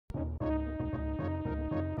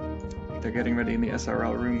They're getting ready in the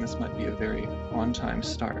SRL room. This might be a very on-time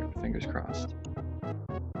start, fingers crossed.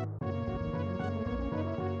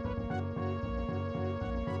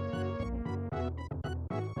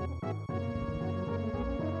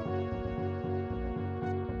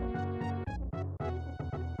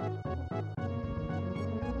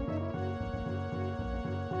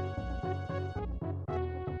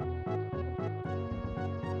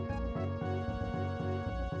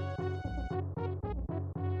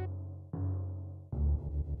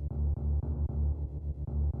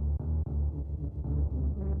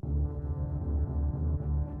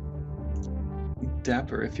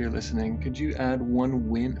 Dapper, if you're listening, could you add 1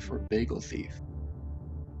 win for Bagel Thief?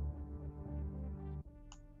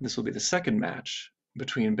 This will be the second match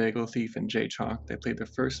between Bagel Thief and Jaychalke. They played their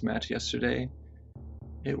first match yesterday.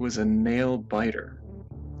 It was a nail biter.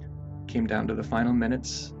 Came down to the final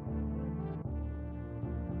minutes.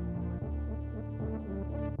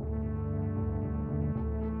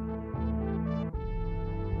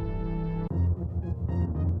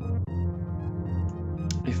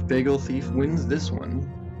 If Bagel Thief wins this one,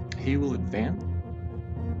 he will advance.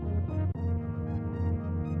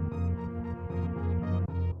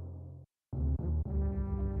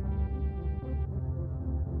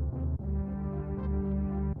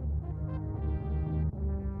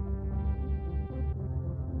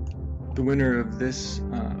 The winner of this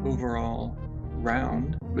overall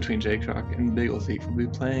round between Jaychalke and Bagel Thief will be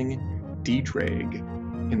playing D-Drag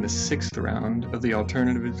in the 6th round of the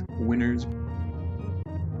alternative winners.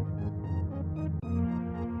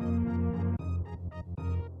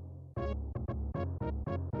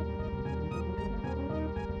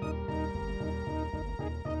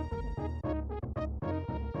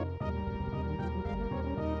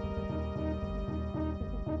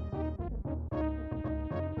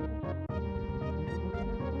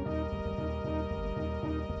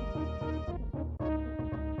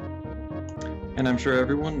 And I'm sure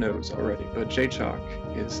everyone knows already, but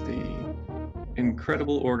Jaychalke is the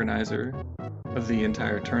incredible organizer of the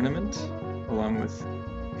entire tournament, along with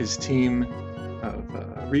his team of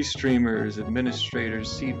restreamers,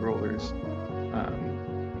 administrators, seed rollers.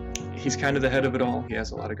 He's kind of the head of it all. He has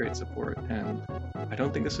a lot of great support, and I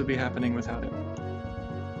don't think this would be happening without him.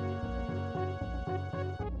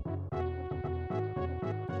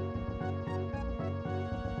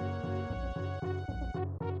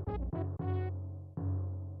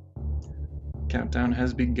 Countdown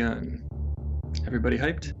has begun. Everybody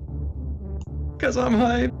hyped? 'Cause I'm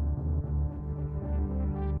hyped!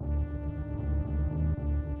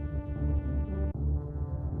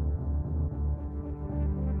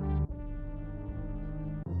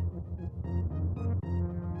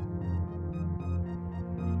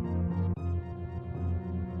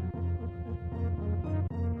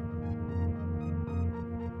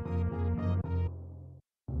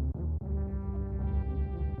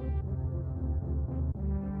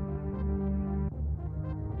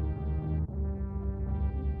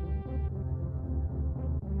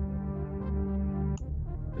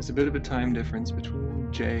 There's a bit of a time difference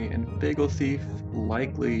between Jay and Bagel Thief,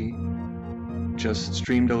 likely just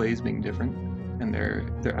stream delays being different, and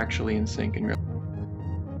they're actually in sync in real.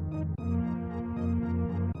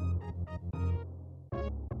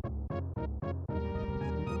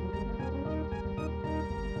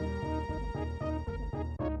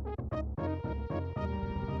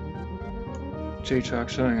 Jaychalke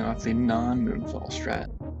showing off the non-Moonfall strat.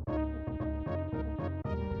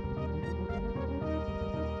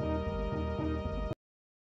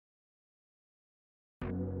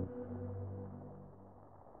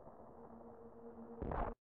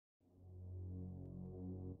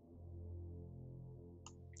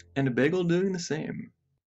 And a Bagel doing the same.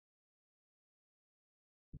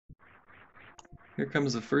 Here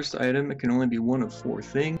comes the first item. It can only be one of 4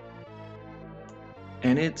 things.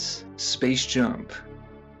 And it's Space Jump.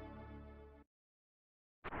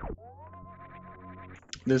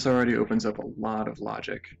 This already opens up a lot of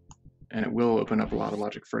logic, and it will open up a lot of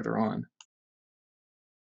logic further on.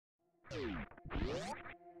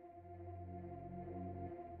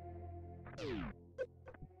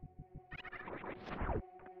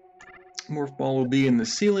 Morph Ball will be in the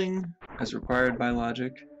ceiling, as required by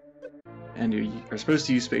logic, and you are supposed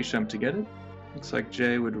to use Space Jump to get it. Looks like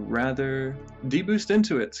Jay would rather deboost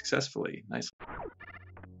into it successfully. Nice.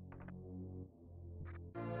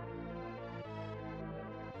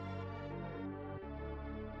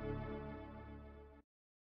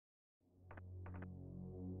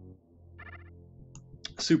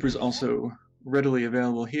 Super's also readily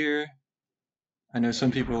available here. I know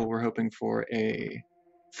some people were hoping for a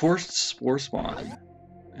forced Spore Spawn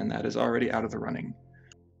and that is already out of the running.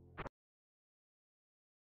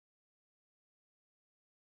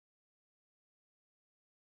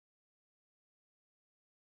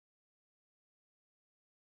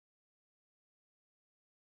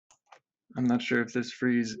 I'm not sure if this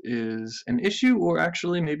freeze is an issue or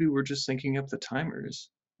actually maybe we're just syncing up the timers.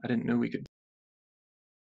 I didn't know we could.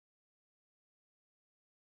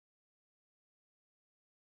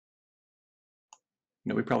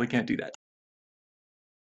 No, we probably can't do that.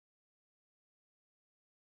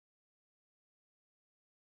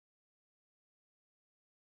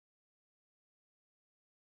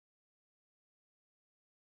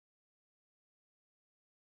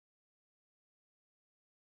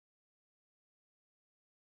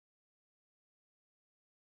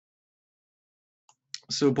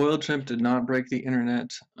 So Boiled Shrimp did not break the internet.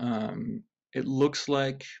 It looks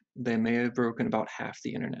like they may have broken about half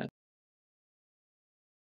the internet.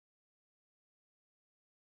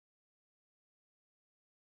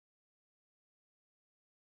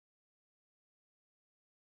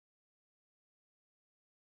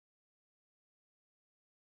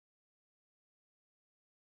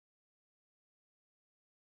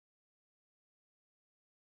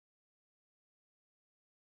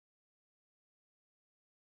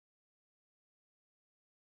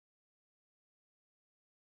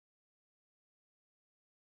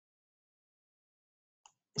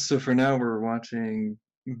 So for now, we're watching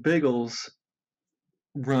Bagels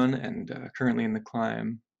run and currently in the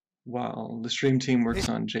climb, while the stream team works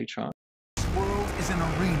on Jaychalke. This world is an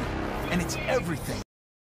arena, and it's everything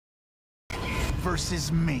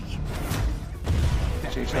versus me.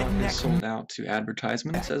 Jaychalke is sold out to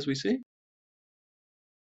advertisements, as we see.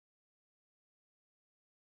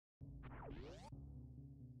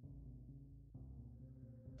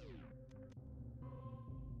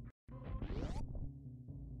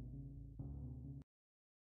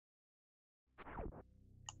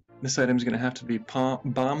 This item is going to have to be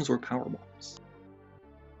bombs or power bombs.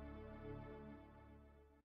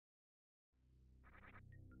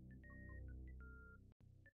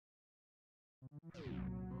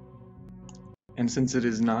 And since it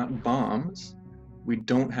is not bombs, we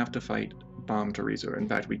don't have to fight Bomb to Resort. In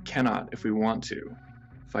fact, we cannot, if we want to,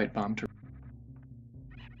 fight Bomb to.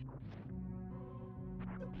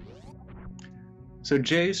 So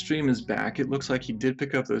Jay's stream is back. It looks like he did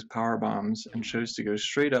pick up those power bombs and chose to go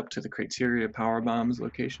straight up to the Criteria power bombs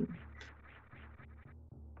location.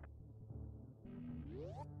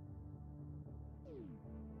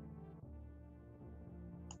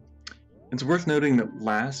 It's worth noting that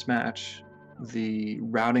last match, the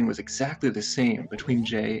routing was exactly the same between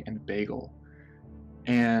Jay and Bagel.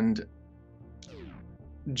 And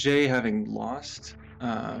Jay, having lost,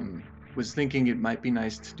 was thinking it might be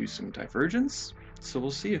nice to do some divergence. So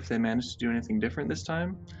we'll see if they manage to do anything different this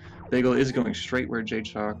time. Bagel is going straight where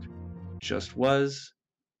Jaychalke just was.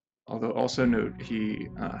 Although also note he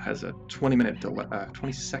has a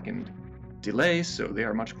 20-second delay, so they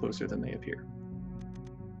are much closer than they appear.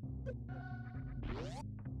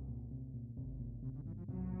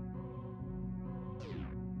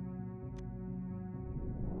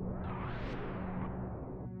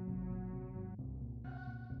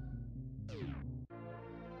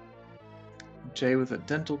 Jay with a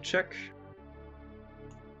dental check,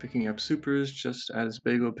 picking up supers just as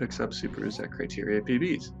Bagel picks up supers at Criteria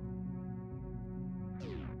PBs.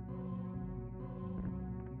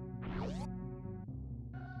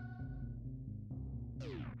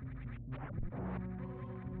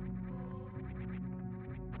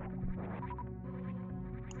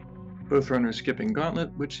 Both runners skipping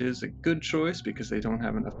Gauntlet, which is a good choice because they don't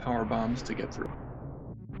have enough power bombs to get through.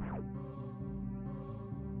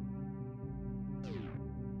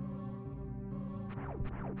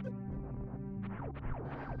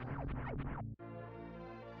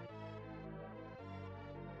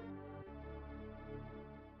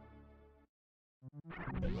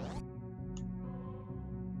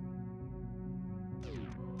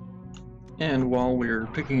 And while we're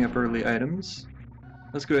picking up early items,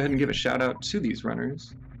 let's go ahead and give a shout out to these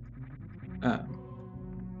runners.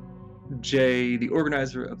 Jay, the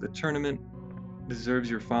organizer of the tournament, deserves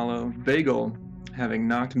your follow. Bagel, having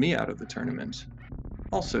knocked me out of the tournament,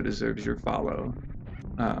 also deserves your follow.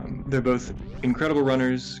 They're both incredible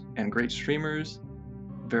runners and great streamers.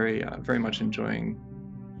 Very much enjoying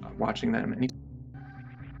watching them.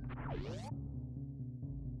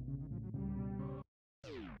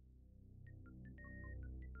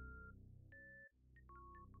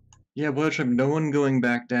 Yeah, Boiled Shrimp, no one going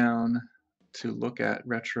back down to look at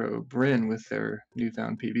Retro Bryn with their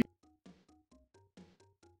newfound PB.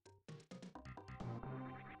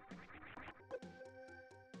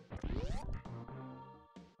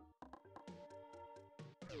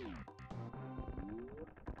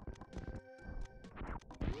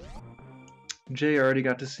 Jay already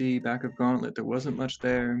got to see back of Gauntlet. There wasn't much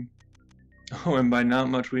there. Oh, and by not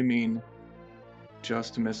much we mean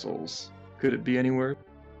just missiles. Could it be any worse?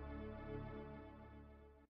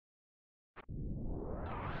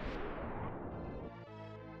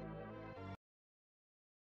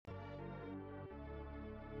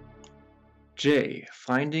 Jay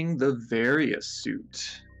finding the Various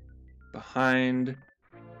suit behind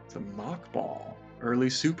the Mock Ball early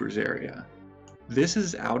supers area. This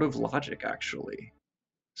is out of logic, actually.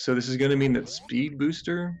 So this is going to mean that Speed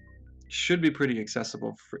Booster should be pretty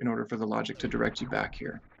accessible in order for the logic to direct you back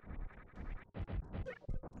here.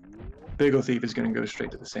 Bagel Thief is going to go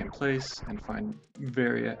straight to the same place and find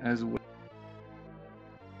Varia as well.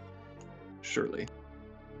 Surely.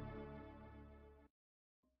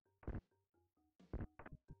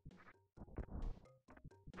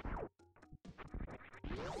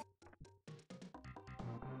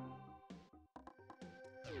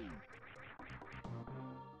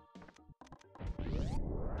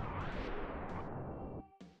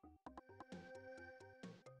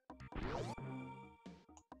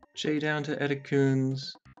 Jay down to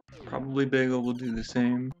Edikuns. Probably Bagel will do the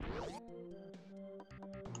same.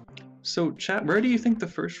 So, chat, where do you think the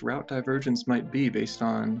first route divergence might be based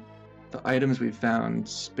on the items we've found,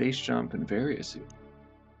 Space Jump and Various Suit?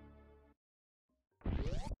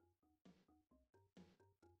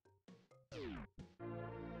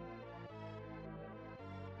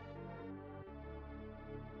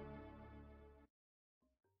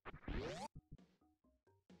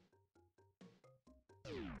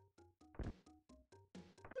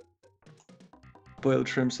 Boiled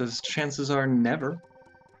Trim says, chances are never.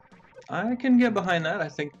 I can get behind that. I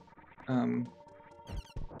think the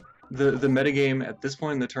metagame at this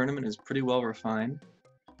point in the tournament is pretty well refined.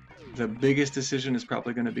 The biggest decision is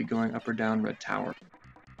probably going to be going up or down Red Tower.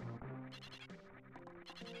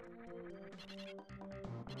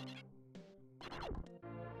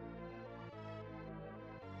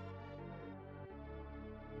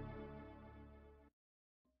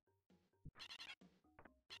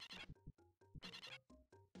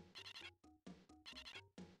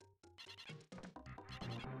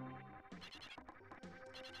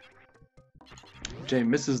 Jay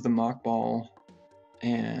misses the Mock Ball,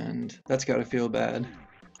 and that's got to feel bad.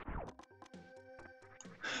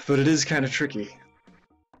 But it is kind of tricky.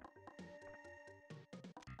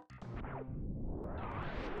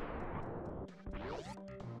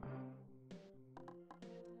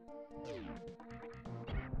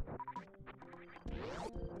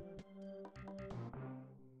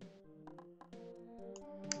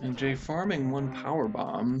 And Jay farming one Power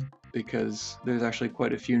Bomb because there's actually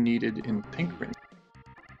quite a few needed in Pink Ring.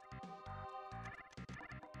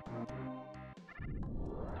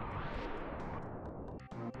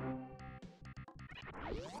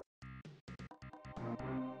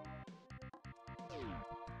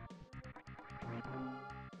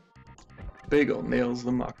 Bagel nails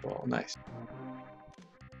the Mock Ball. Nice.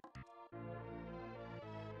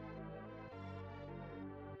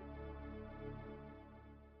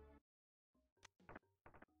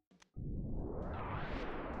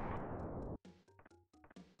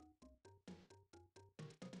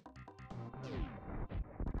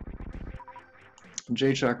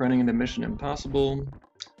 Jaychalke running into Mission Impossible.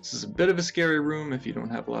 This is a bit of a scary room if you don't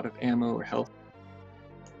have a lot of ammo or health.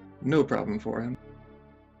 No problem for him.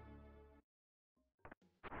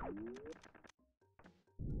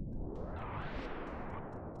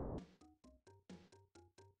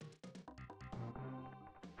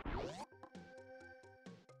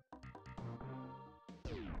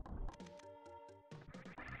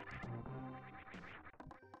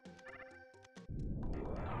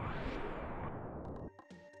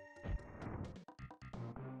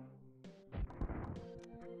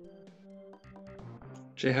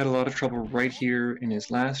 Jay had a lot of trouble right here in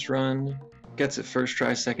his last run. Gets it first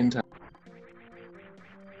try, second time.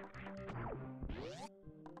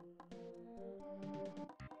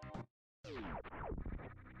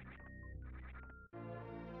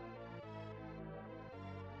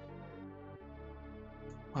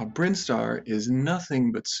 Wow, Brinstar is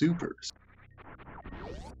nothing but supers.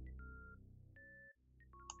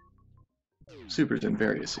 Supers and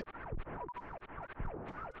Various.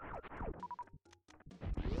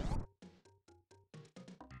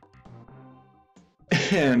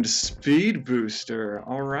 And Speed Booster.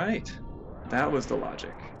 All right. That was the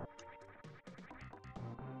logic.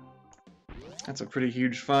 That's a pretty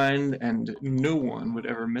huge find, and no one would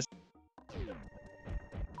ever miss it.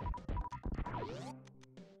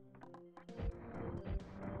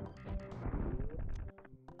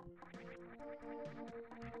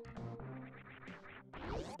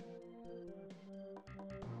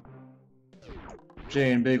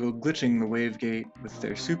 Jay and Bagel glitching the wave gate with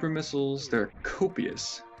their super missiles, their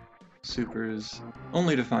copious supers,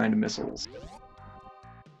 only to find missiles.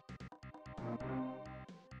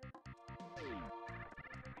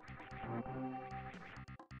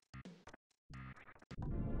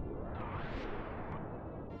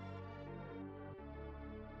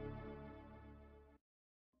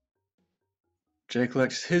 Jay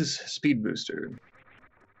collects his speed booster.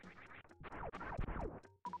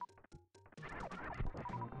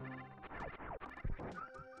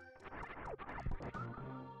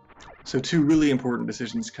 So two really important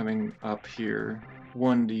decisions coming up here.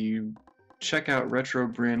 One, do you check out Retro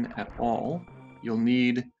Bryn at all? You'll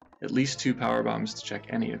need at least 2 power bombs to check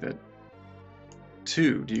any of it.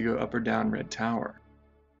 2, do you go up or down Red Tower?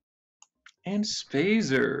 And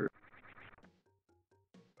Spazer.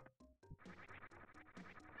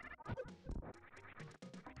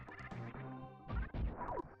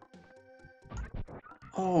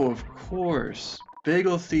 Oh, of course.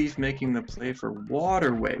 Bagel Thief making the play for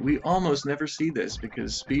Waterway. We almost never see this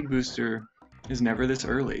because Speed Booster is never this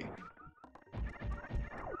early.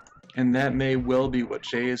 And that may well be what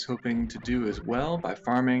Jay is hoping to do as well by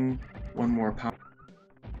farming 1 more power.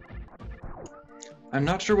 I'm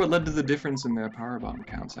not sure what led to the difference in their power bomb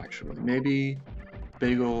counts actually. Maybe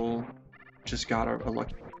Bagel just got a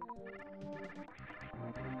lucky.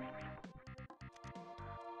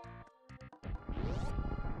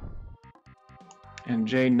 And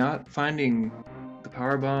Jay not finding the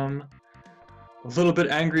power bomb, a little bit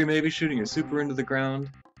angry maybe, shooting a super into the ground,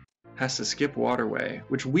 has to skip Waterway,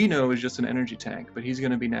 which we know is just an energy tank, but he's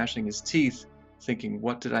going to be gnashing his teeth, thinking,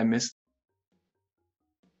 what did I miss?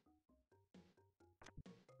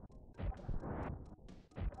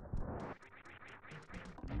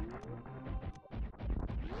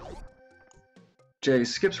 Jay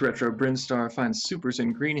skips Retro Brinstar, finds supers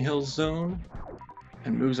in Green Hills Zone,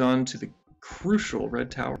 and moves on to the crucial Red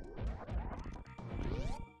Tower.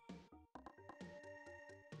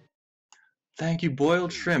 Thank you,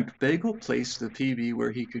 Boiled Shrimp. Bagel placed the PB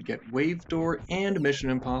where he could get Wave Door and Mission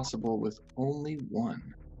Impossible with only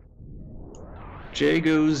 1. Jay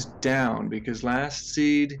goes down because last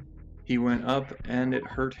seed he went up and it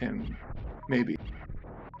hurt him. Maybe.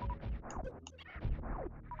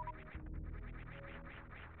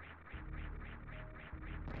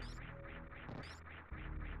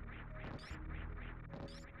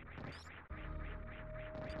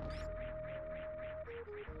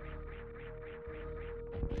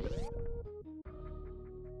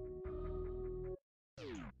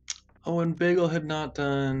 Oh, and Bagel had not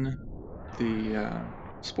done the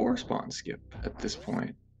Spore Spawn skip at this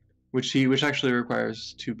point, which actually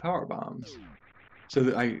requires 2 power bombs.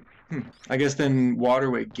 So I guess then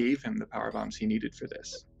Waterway gave him the power bombs he needed for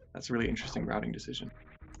this. That's a really interesting routing decision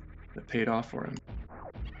that paid off for him.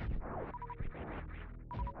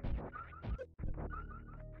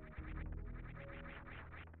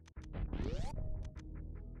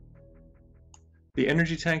 The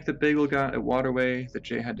energy tank that Bagel got at Waterway that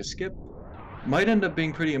Jay had to skip might end up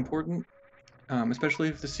being pretty important, especially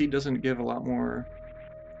if the seed doesn't give a lot more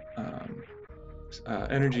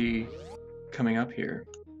energy coming up here.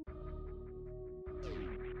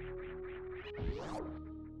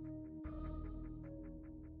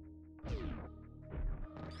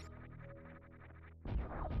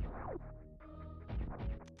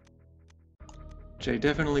 Jay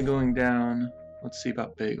definitely going down. Let's see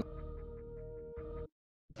about Bagel.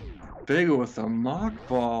 Bagel with a mock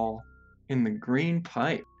ball in the green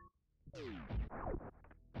pipe.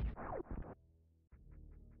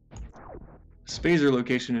 Spazer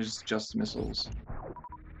location is just missiles.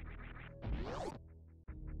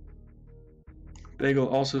 Bagel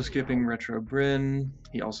also skipping Retro Bryn.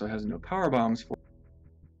 He also has no power bombs for.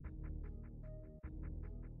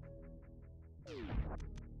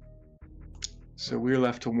 So we're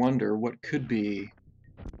left to wonder what could be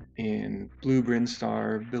in Blue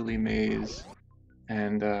Brinstar, Billy Mays,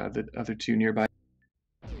 and the other 2 nearby.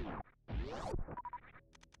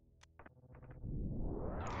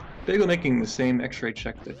 Bagel making the same X-ray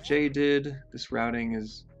check that Jay did. This routing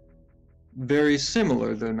is very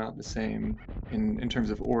similar, though not the same in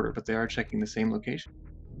terms of order, but they are checking the same location.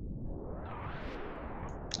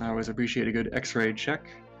 I always appreciate a good X-ray check.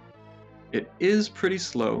 It is pretty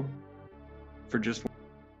slow for just one.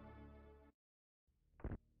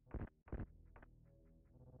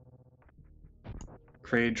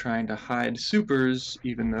 Kraid trying to hide supers,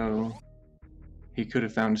 even though he could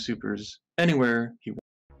have found supers anywhere he wanted.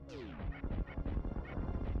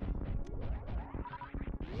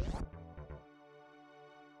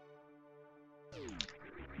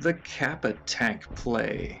 The Kappa tank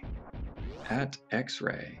play at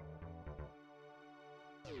X-Ray.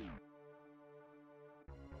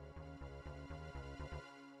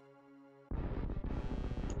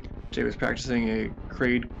 Jay was practicing a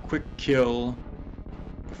Kraid quick kill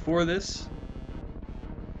before this.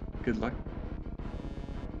 Good luck.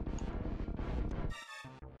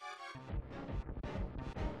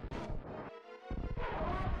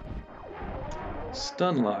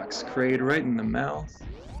 Stun locks Kraid right in the mouth,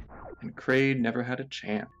 and Kraid never had a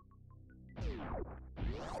chance.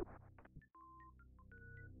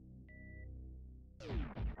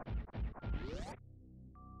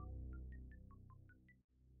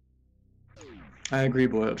 I agree,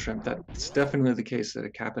 Boiled Shrimp. That's definitely the case that a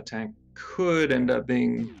Kappa tank could end up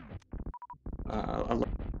being a lot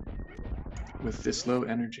with this low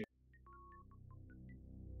energy.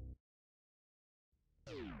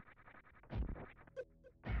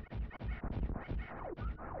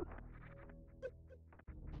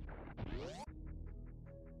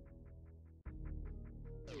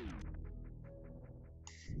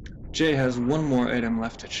 Jay has one more item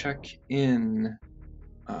left to check in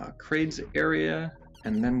Kraid's area,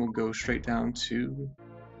 and then we'll go straight down to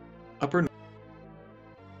Upper North.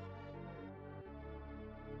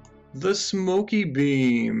 The Smoky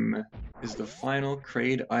Beam is the final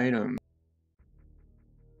Kraid item.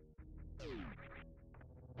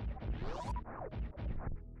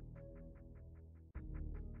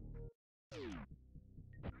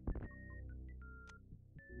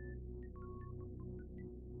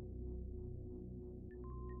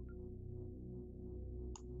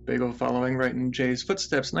 Bagel following right in Jay's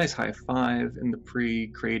footsteps. Nice high five in the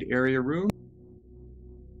pre-Kraid area room.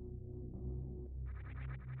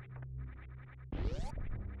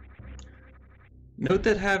 Note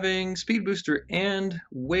that having Speed Booster and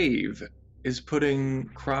Wave is putting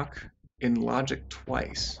Croc in logic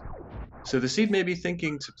twice. So the Seed may be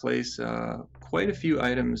thinking to place quite a few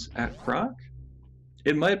items at Croc.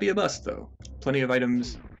 It might be a bust though. Plenty of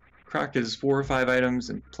items. Croc is 4 or 5 items,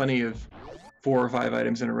 and plenty of 4 or 5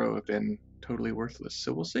 items in a row have been totally worthless.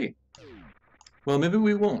 So we'll see. Well, maybe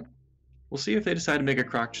we won't. We'll see if they decide to make a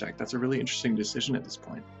Croc check. That's a really interesting decision at this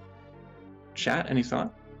point. Chat, any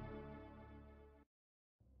thought?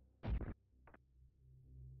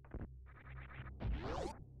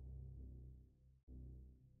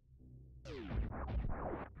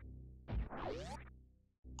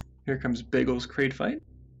 Here comes Bagel's Kraid fight.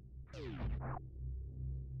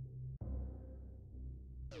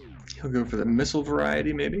 He'll go for the missile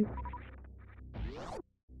variety, maybe.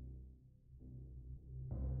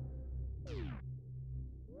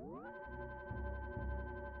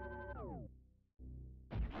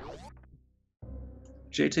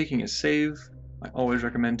 Jay taking a save. I always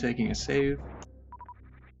recommend taking a save.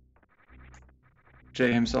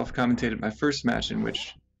 Jay himself commentated my first match in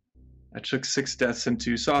which I took 6 deaths and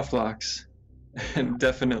 2 soft locks and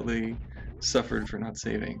definitely suffered for not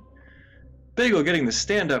saving. Bagel getting the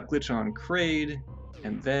stand-up glitch on Kraid,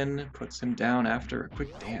 and then puts him down after a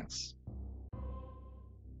quick dance.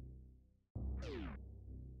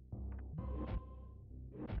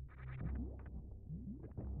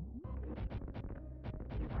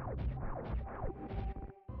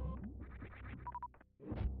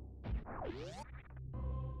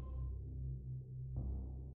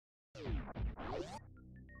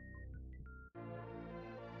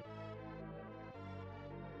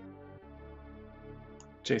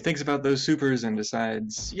 Jay thinks about those supers and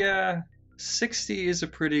decides, yeah, 60 is a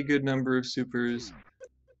pretty good number of supers.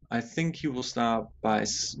 I think he will stop by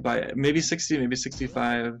maybe 60, maybe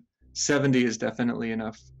 65. 70 is definitely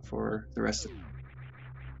enough for the rest of it.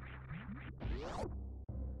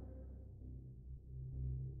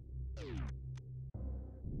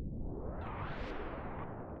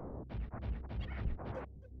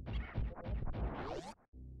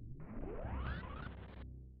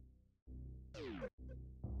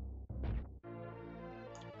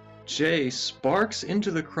 Jay sparks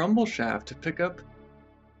into the crumble shaft to pick up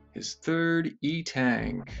his 3rd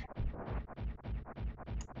E-tank.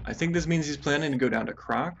 I think this means he's planning to go down to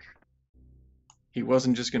Croc. He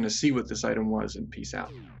wasn't just going to see what this item was and peace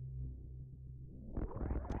out.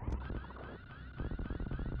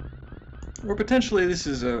 Or potentially this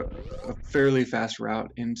is a fairly fast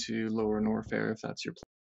route into Lower Norfair if that's your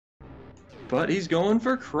plan. But he's going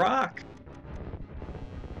for Croc.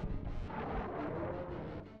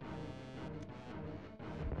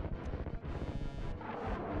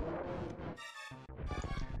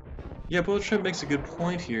 Yeah, Bullet Shrimp makes a good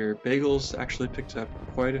point here. Bagel's actually picked up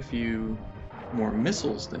quite a few more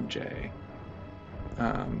missiles than Jay,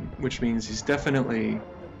 which means he's definitely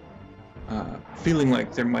feeling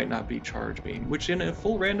like there might not be charge beam, which in a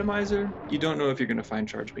full randomizer, you don't know if you're going to find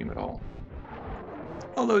charge beam at all.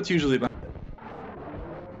 Although it's usually about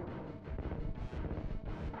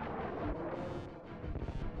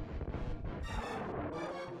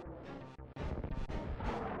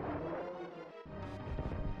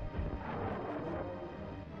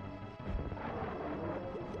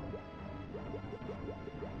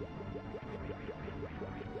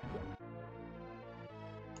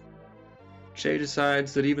Jay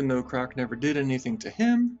decides that even though Croc never did anything to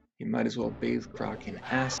him, he might as well bathe Croc in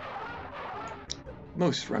acid.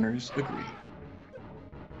 Most runners agree.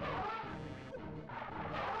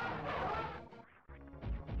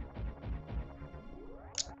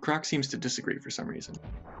 Croc seems to disagree for some reason.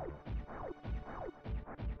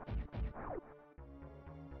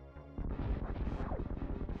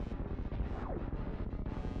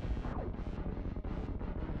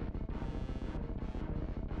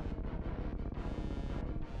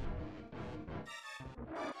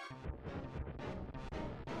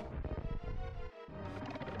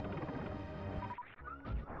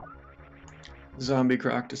 Zombie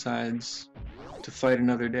Croc decides to fight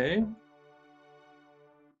another day.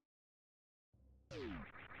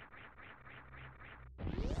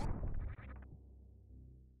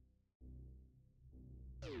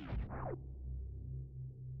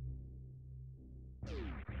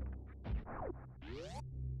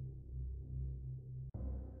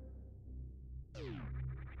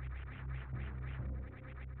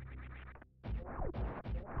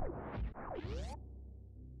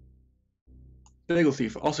 Bagel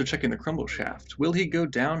Thief also checking the crumble shaft. Will he go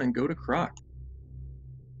down and go to Croc?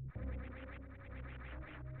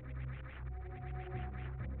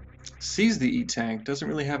 Sees the E-tank, doesn't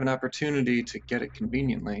really have an opportunity to get it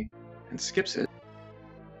conveniently, and skips it.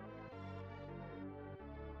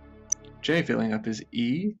 Jay filling up his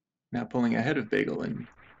E, now pulling ahead of Bagel in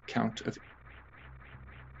count of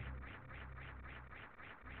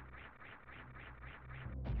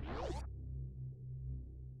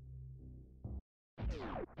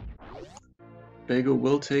Bagel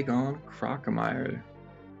will take on Crocomire.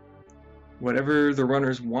 Whatever the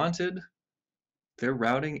runners wanted, their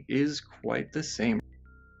routing is quite the same.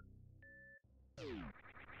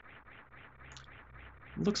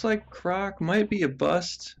 Looks like Croc might be a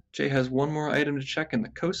bust. Jay has one more item to check in the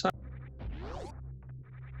cosine.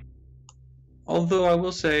 Although I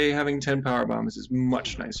will say having 10 power bombs is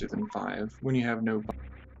much nicer than 5 when you have no.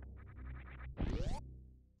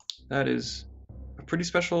 That is a pretty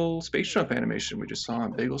special space jump animation we just saw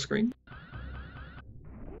on Bagel's screen.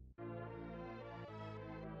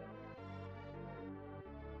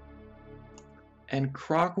 And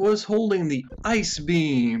Croc was holding the ice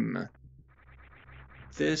beam.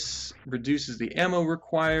 This reduces the ammo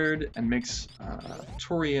required and makes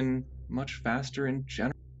Torian much faster in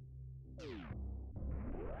general.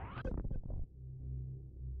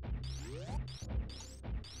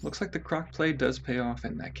 Looks like the Croc play does pay off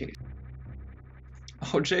in that case.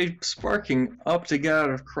 Oh, Jay sparking up to get out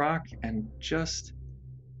of Croc and just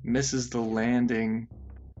misses the landing.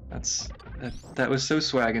 That was so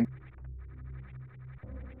swaggin'.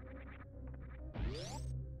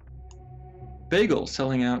 Bagel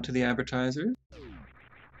selling out to the advertiser.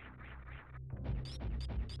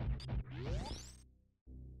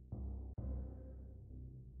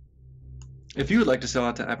 If you would like to sell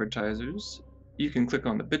out to advertisers, you can click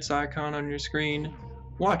on the bits icon on your screen,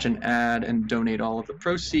 watch an ad, and donate all of the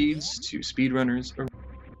proceeds to speedrunners.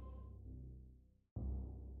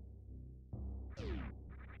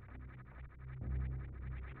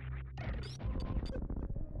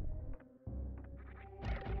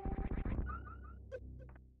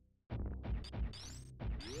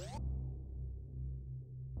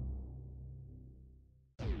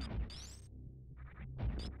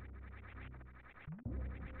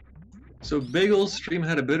 So Bagel's stream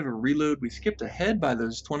had a bit of a reload. We skipped ahead by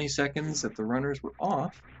those 20 seconds that the runners were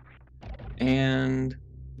off, and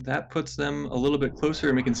that puts them a little bit closer,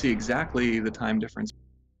 and we can see exactly the time difference.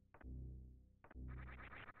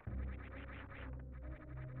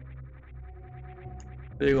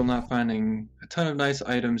 Bagel not finding a ton of nice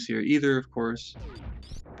items here either, of course,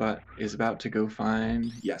 but is about to go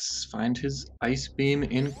find his ice beam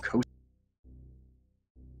in coast.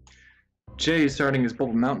 Jay is starting his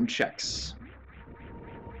Bubble Mountain checks.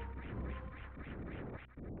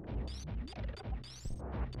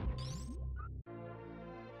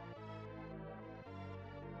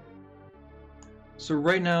 So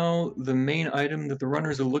right now, the main item that the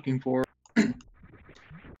runners are looking for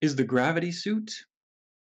is the gravity suit.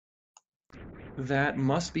 That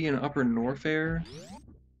must be in Upper Norfair,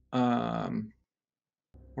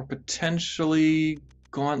 or or potentially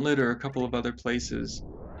Gauntlet or a couple of other places,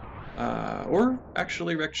 or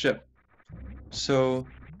actually wrecked ship. So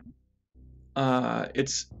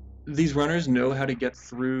these runners know how to get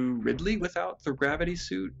through Ridley without the gravity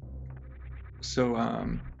suit.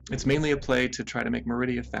 So it's mainly a play to try to make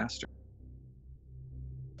Meridia faster.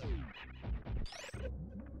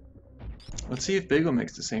 Let's see if Bagel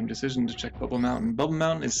makes the same decision to check Bubble Mountain. Bubble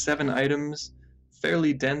Mountain is 7 items,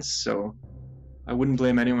 fairly dense, so I wouldn't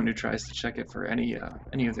blame anyone who tries to check it for any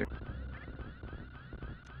of their...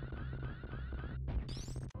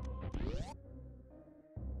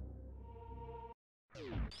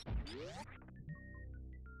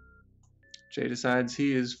 Jay decides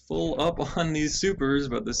he is full up on these supers,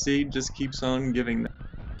 but the seed just keeps on giving them.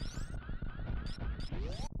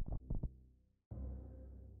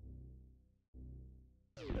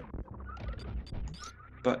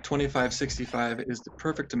 But 2565 is the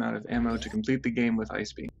perfect amount of ammo to complete the game with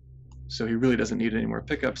Ice Beam. So he really doesn't need any more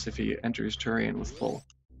pickups if he enters Turian with full.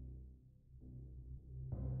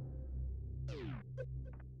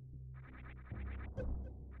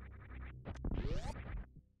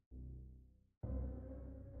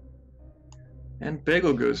 And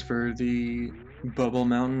Bagel goes for the Bubble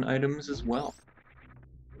Mountain items as well.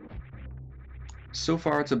 So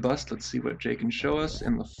far it's a bust. Let's see what Jay can show us.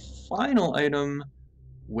 And the final item,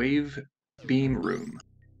 Wave Beam Room.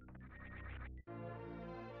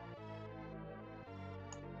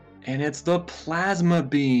 And it's the Plasma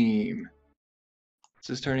Beam! This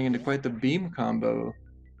is turning into quite the beam combo,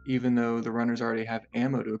 even though the runners already have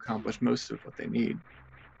ammo to accomplish most of what they need.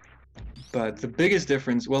 But the biggest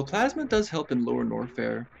difference, well, Plasma does help in lower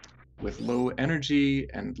Norfair with low energy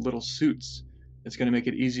and little suits. It's going to make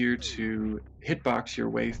it easier to hitbox your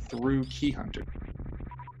way through Key Hunter.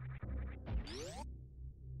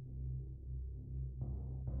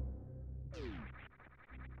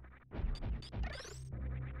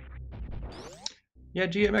 Yeah,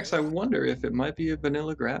 GMX, I wonder if it might be a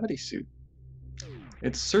vanilla gravity suit.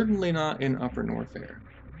 It's certainly not in Upper Norfair.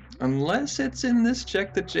 Unless it's in this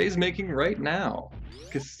check that Jay's making right now.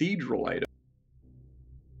 Cathedral item.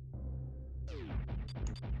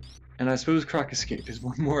 And I suppose Croc Escape is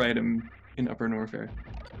one more item in Upper Norfair.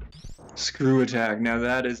 Screw Attack. Now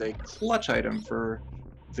that is a clutch item for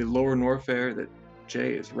the Lower Norfair that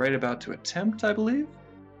Jay is right about to attempt, I believe.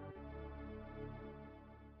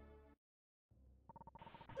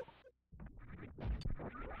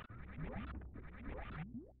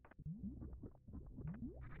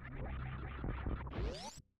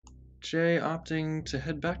 Jay opting to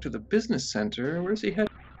head back to the business center. Where's he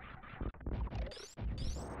heading?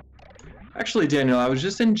 Actually, Daniel, I was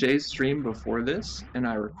just in Jay's stream before this, and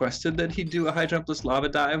I requested that he do a high jumpless lava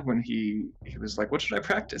dive when he was like, what should I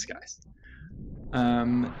practice, guys?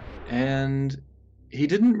 And he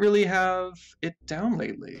didn't really have it down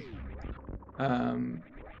lately.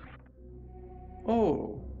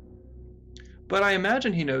 Oh. But I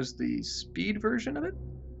imagine he knows the speed version of it?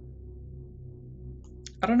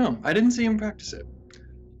 I don't know. I didn't see him practice it.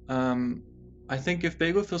 I think if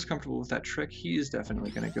Bagel feels comfortable with that trick, he is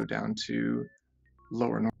definitely going to go down to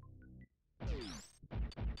lower north.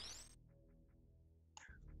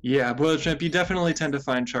 Yeah, Boiled Shrimp, you definitely tend to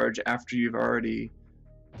find charge after you've already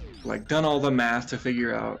like done all the math to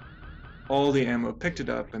figure out all the ammo, picked it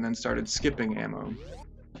up, and then started skipping ammo.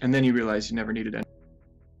 And then you realize you never needed any.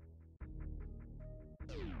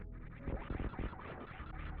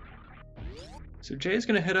 So Jay's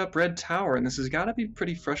going to hit up Red Tower, and this has got to be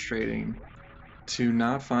pretty frustrating to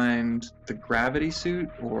not find the gravity suit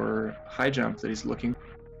or high jump that he's looking for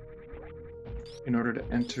in order to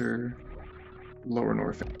enter Lower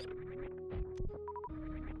Norfair.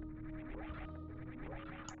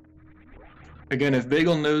 Again, if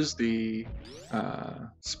Bagel knows the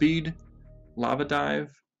speed lava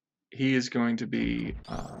dive, he is going to be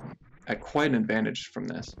at quite an advantage from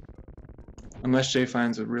this. Unless Jay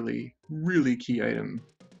finds a really, really key item.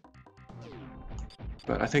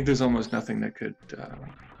 But I think there's almost nothing that could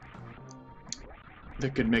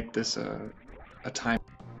make this a time.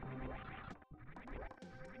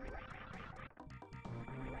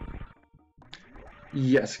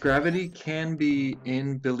 Yes, gravity can be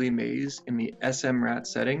in Billy Mays in the SMRAT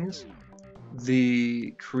settings.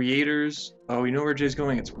 The creators, oh, you know where Jay's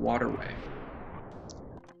going? It's Waterway.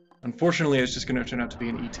 Unfortunately, it's just going to turn out to be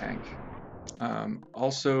an E-tank.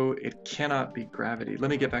 Also, it cannot be gravity. Let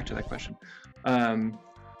me get back to that question.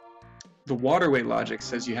 The Waterway logic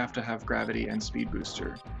says you have to have gravity and speed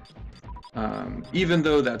booster. Even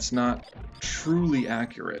though that's not truly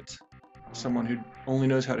accurate, someone who only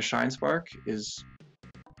knows how to Shine Spark is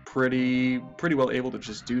pretty well able to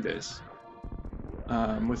just do this.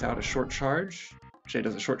 without a short charge. Jay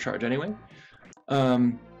does a short charge anyway.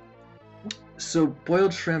 So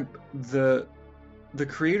boiled shrimp, the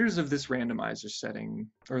creators of this randomizer setting,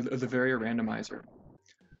 or the Varia randomizer,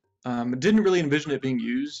 didn't really envision it being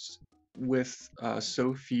used with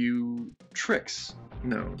so few tricks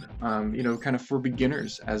known, kind of for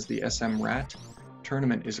beginners as the SMRAT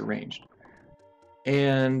tournament is arranged.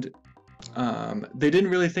 And they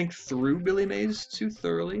didn't really think through Billy Mays too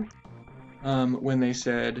thoroughly when they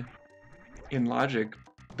said, in logic,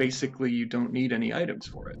 basically you don't need any items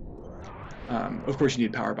for it. Of course you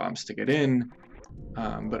need power bombs to get in,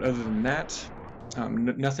 but other than that,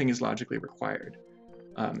 nothing is logically required.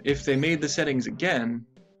 If they made the settings again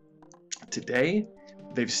today,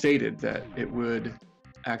 they've stated that it would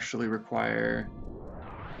actually require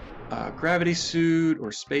a gravity suit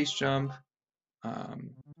or space jump.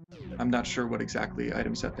 I'm not sure what exactly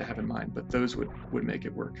item set they have in mind, but those would make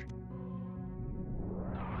it work.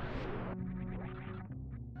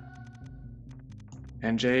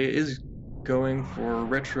 And Jay is going for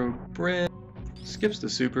Retro Brin, skips the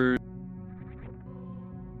super.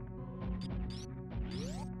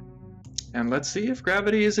 And let's see if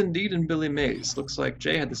gravity is indeed in Billy Mays. Looks like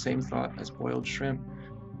Jay had the same thought as boiled shrimp.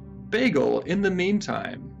 Bagel, in the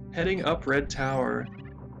meantime, heading up Red Tower,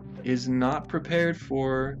 is not prepared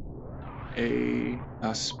for a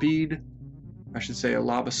speed, I should say a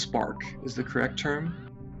lava spark is the correct term,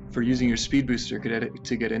 for using your speed booster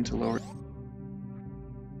to get into lower.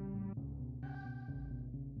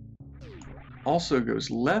 Also goes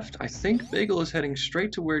left. I think Bagel is heading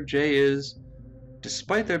straight to where Jay is.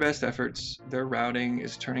 Despite their best efforts, their routing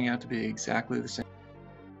is turning out to be exactly the same.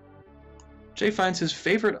 Jay finds his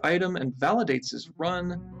favorite item and validates his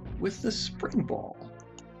run with the spring ball.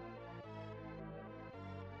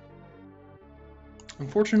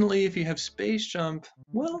 Unfortunately, if you have space jump,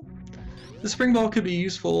 well, the spring ball could be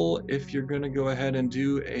useful if you're going to go ahead and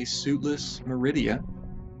do a suitless Meridia,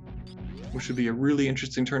 which would be a really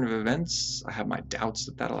interesting turn of events. I have my doubts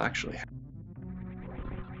that that'll actually happen.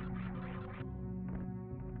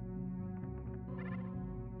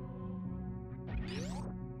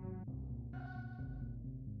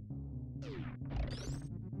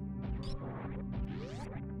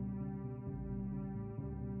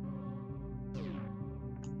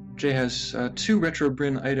 Jay has 2 Retro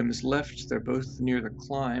Brin items left. They're both near the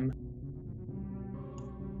climb.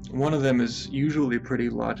 One of them is usually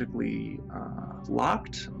pretty logically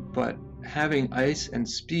locked, but having ice and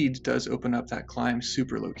speed does open up that climb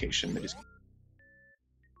super location that is.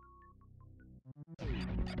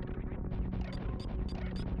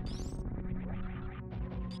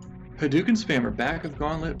 Hadouken Spammer back of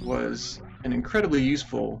Gauntlet was an incredibly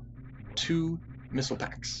useful 2 missile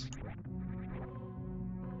packs.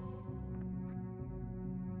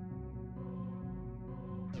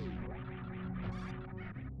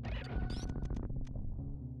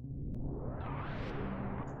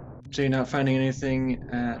 Jay not finding anything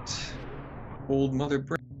at Old Mother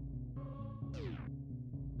Brick.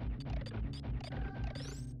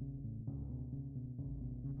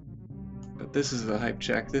 But this is the hype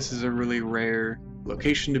check. This is a really rare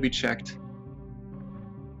location to be checked.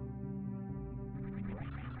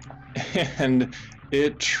 And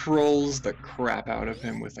it trolls the crap out of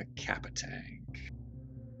him with a Kappa tank.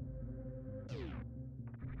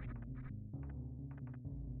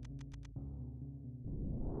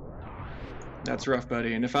 That's rough,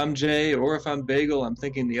 buddy. And if I'm Jay or if I'm Bagel, I'm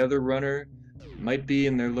thinking the other runner might be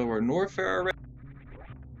in their lower Norfair already.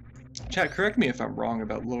 Chat, correct me if I'm wrong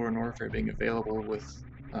about lower Norfair being available with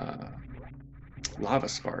Lava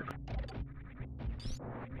Spark.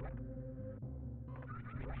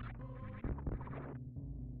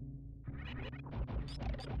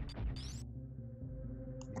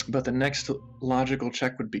 But the next logical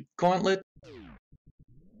check would be Gauntlet.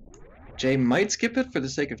 Jay might skip it for the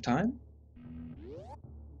sake of time.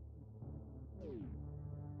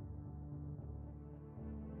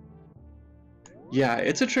 Yeah,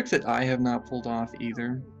 it's a trick that I have not pulled off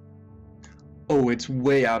either. Oh, it's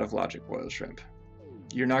way out of logic, boiled shrimp.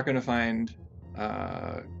 You're not going to find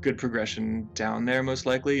good progression down there, most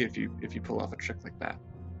likely, if you pull off a trick like that.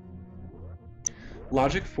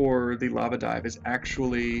 Logic for the lava dive is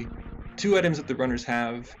actually 2 items that the runners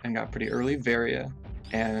have and got pretty early: Varia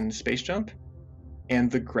and Space Jump,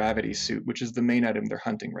 and the Gravity Suit, which is the main item they're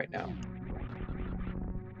hunting right now.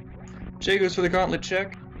 Jay goes for the Gauntlet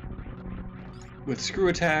check. With Screw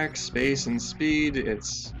Attack, Space, and Speed,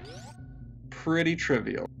 it's pretty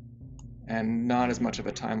trivial, and not as much of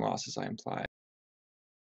a time loss as I implied.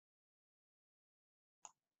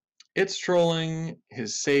 It's trolling.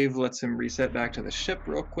 His save lets him reset back to the ship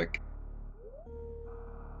real quick.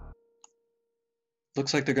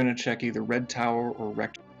 Looks like they're going to check either red tower or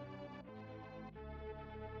rect.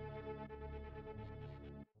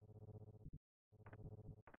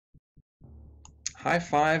 High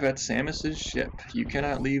five at Samus's ship. You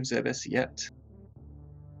cannot leave Zebes yet.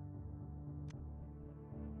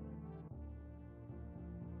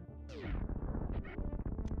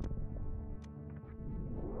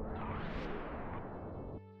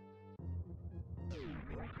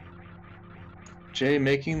 Jay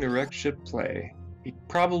making the wrecked ship play. He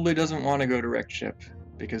probably doesn't want to go to wrecked ship,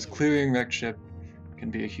 because clearing wrecked ship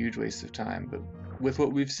can be a huge waste of time, but with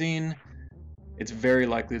what we've seen, it's very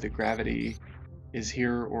likely that gravity is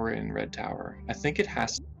here or in red tower. I think it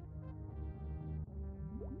has to.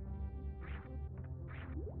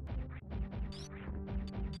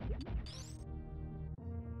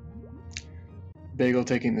 Bagel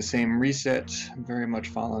taking the same reset, very much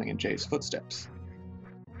following in Jay's footsteps.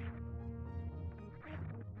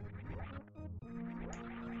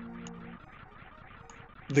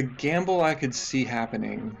 The gamble I could see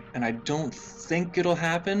happening, and I don't think it'll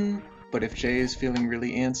happen, but if Jay is feeling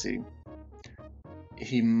really antsy,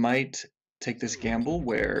 he might take this gamble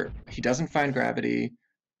where he doesn't find gravity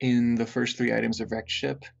in the first 3 items of wrecked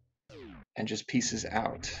ship and just pieces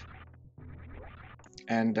out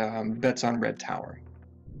and bets on red tower.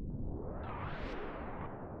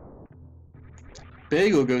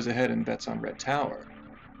 Bagel goes ahead and bets on red tower.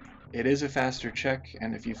 It is a faster check,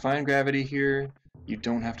 and if you find gravity here, you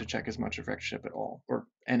don't have to check as much of wrecked ship at all, or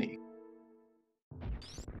any.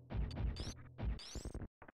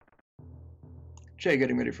 Jay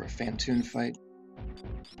getting ready for a Fantoon fight.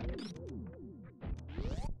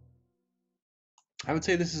 I would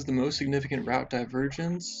say this is the most significant route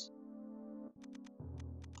divergence.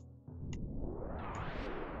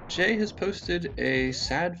 Jay has posted a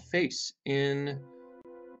sad face in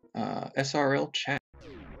SRL chat.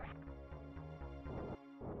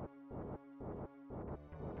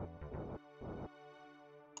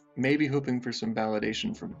 Maybe hoping for some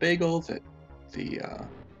validation from Bagel that the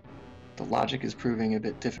logic is proving a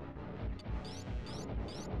bit different.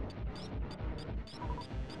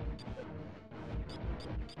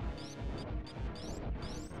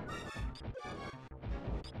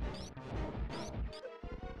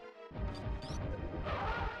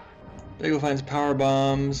 Bagel finds power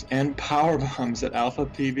bombs and power bombs at Alpha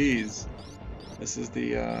PBs. This is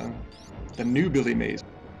the new Billy Mays.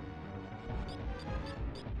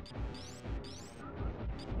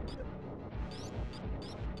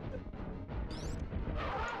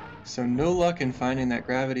 So no luck in finding that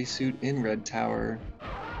gravity suit in red tower.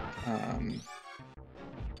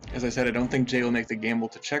 As I said, I don't think Jay will make the gamble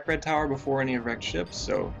to check red tower before any of wrecked ships,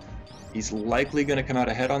 so he's likely going to come out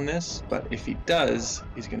ahead on this, but if he does,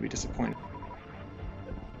 he's going to be disappointed.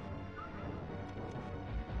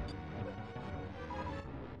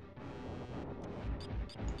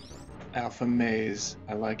 Alpha Maze,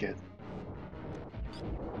 I like it.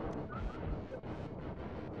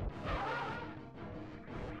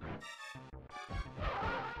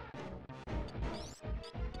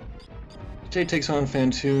 Jay takes on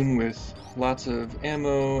Fantoon with lots of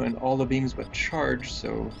ammo and all the beams but charge,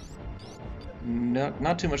 so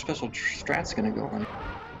not too much special strat's gonna go on.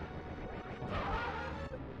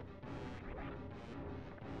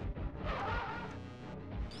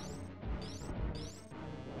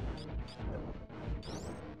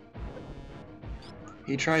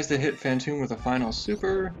 He tries to hit Fantoon with a final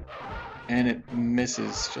super, and it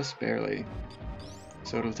misses just barely.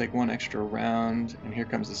 So it'll take 1 extra round, and here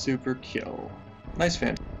comes the super kill. Nice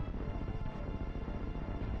Fantoon.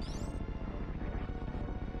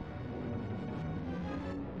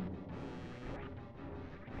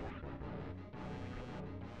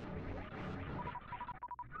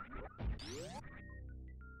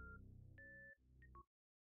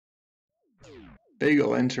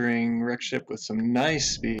 Bagel entering wreck ship with some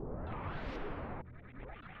nice speed.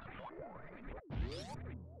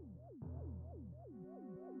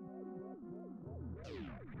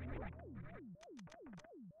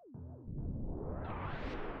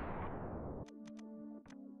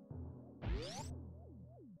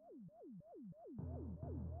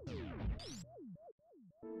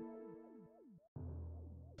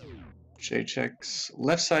 Jay checks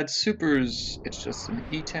left side supers. It's just an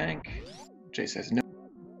E-tank. Jay says no.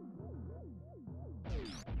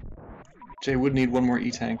 Jay would need 1 more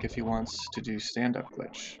E-tank if he wants to do stand-up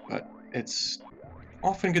glitch, but it's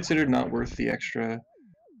often considered not worth the extra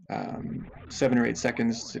 7 or 8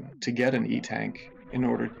 seconds to get an E-tank in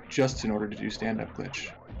order to do stand-up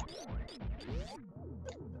glitch.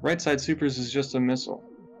 Right side supers is just a missile.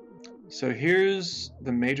 So here's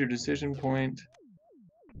the major decision point.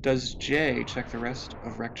 Does Jay check the rest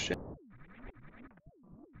of wrecked ship?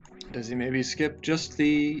 Does he maybe skip just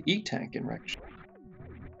the E-tank in wrecked ship?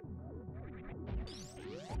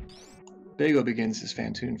 Bagel begins his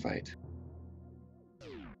Fantoon fight.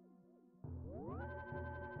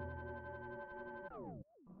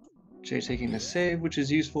 Jay taking the save, which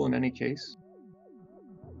is useful in any case.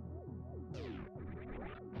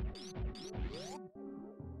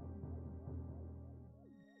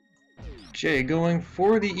 Jay going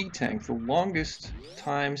for the E-tank, the longest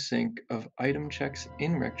time sync of item checks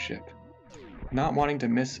in wrecked ship. Not wanting to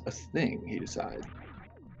miss a thing, he decides.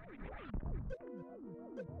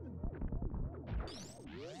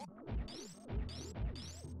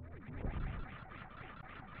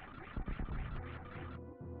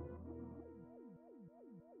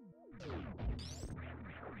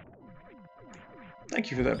 Thank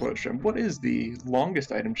you for that, Bloodstream. What is the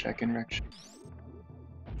longest item check in wrecked ship?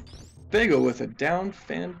 Bagel with a down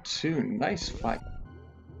Fantoon. Nice fight.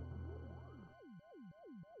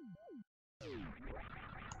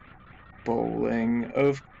 Bowling,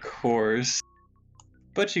 of course.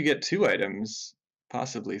 But you get 2 items,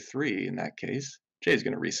 possibly 3 in that case. Jay's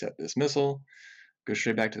going to reset this missile, go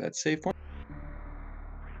straight back to that save point.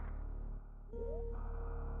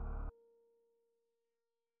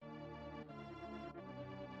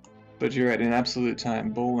 But you're right, in absolute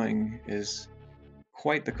time, bowling is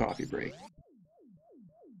quite the coffee break.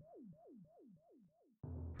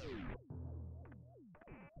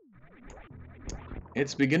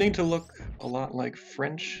 It's beginning to look a lot like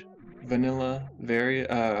French vanilla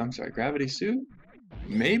gravity suit?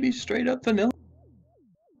 Maybe straight up vanilla?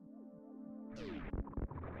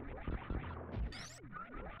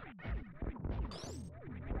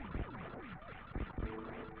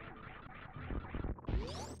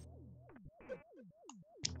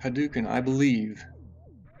 Hadouken, I believe.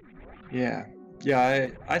 Yeah,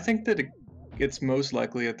 I think that it's most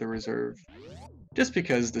likely at the reserve. Just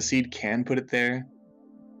because the seed can put it there.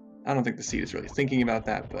 I don't think the seed is really thinking about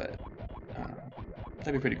that, but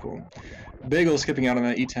that'd be pretty cool. Bagel skipping out on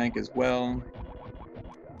that E-tank as well.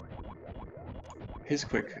 His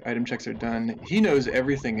quick item checks are done. He knows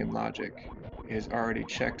everything in logic is already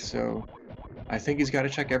checked, so I think he's got to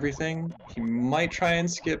check everything. He might try and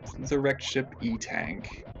skip the wrecked ship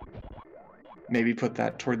E-tank. Maybe put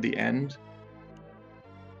that toward the end.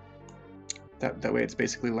 That way it's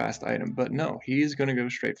basically last item, but no, he's going to go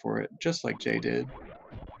straight for it, just like Jay did.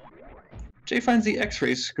 Jay finds the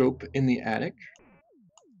X-ray scope in the attic,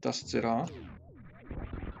 dusts it off,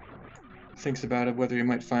 thinks about it whether he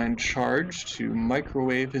might find charge to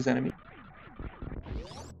microwave his enemy.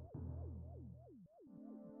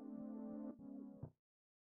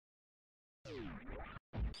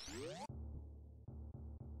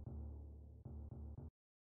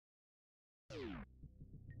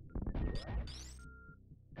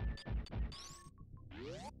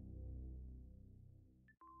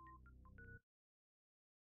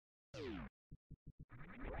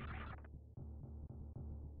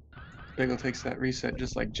 Bagel takes that reset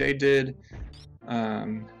just like Jay did.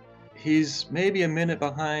 He's maybe a minute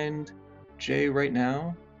behind Jay right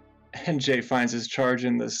now, and Jay finds his charge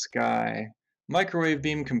in the sky. Microwave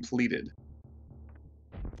beam completed.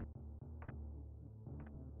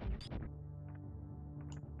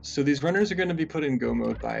 So these runners are going to be put in go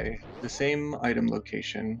mode by the same item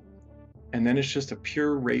location, and then it's just a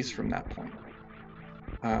pure race from that point.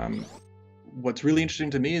 What's really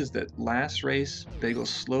interesting to me is that last race, Bagel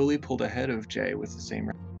slowly pulled ahead of Jay with the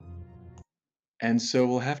same. And so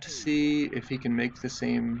we'll have to see if he can make the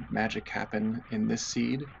same magic happen in this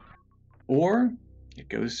seed, or it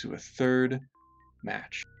goes to a third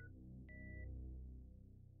match.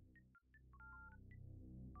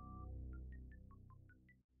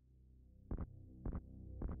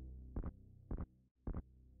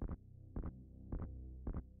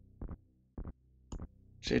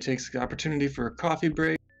 Jay takes the opportunity for a coffee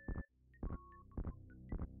break.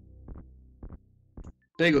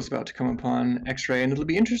 Bagel's about to come upon X-ray, and it'll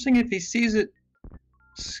be interesting if he sees it,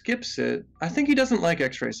 skips it. I think he doesn't like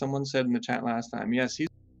X-ray. Someone said in the chat last time. Yes,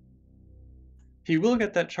 he will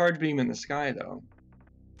get that charge beam in the sky, though.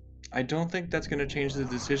 I don't think that's going to change the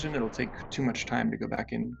decision. It'll take too much time to go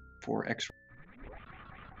back in for X-ray.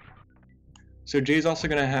 So Jay's also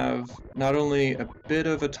going to have not only a bit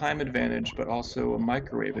of a time advantage, but also a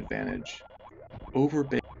microwave advantage over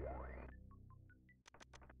Bagel.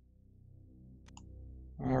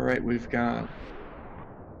 All right, we've got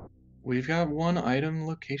one item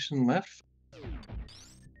location left.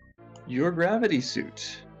 Your gravity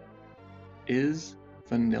suit is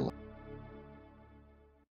vanilla.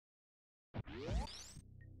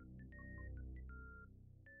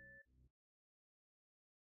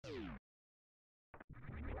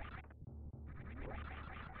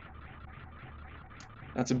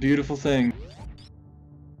 That's a beautiful thing.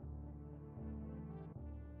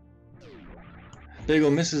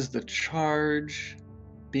 Bagel misses the charge.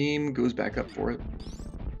 Beam goes back up for it.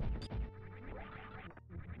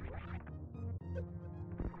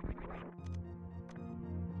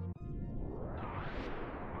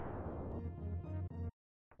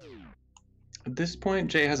 At this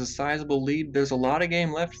point, Jay has a sizable lead. There's a lot of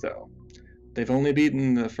game left, though. They've only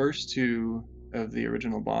beaten the first two of the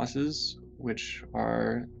original bosses, which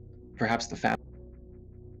are perhaps the fastest.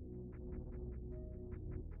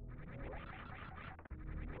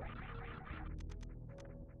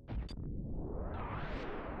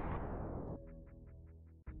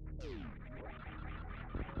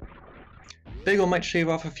 Bagel might shave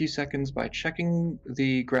off a few seconds by checking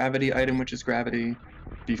the gravity item, which is gravity,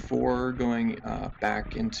 before going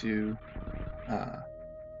back into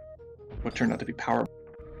what turned out to be power.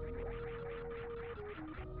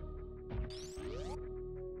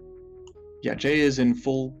 Yeah, Jay is in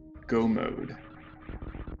full go mode.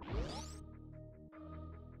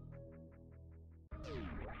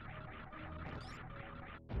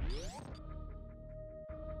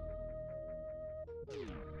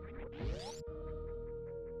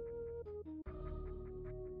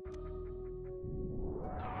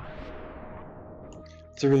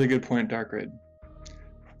 It's a really good point, Dark Red.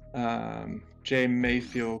 Jay may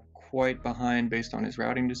feel quite behind based on his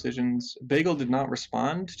routing decisions. Bagel did not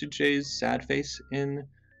respond to Jay's sad face in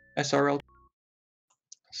SRL,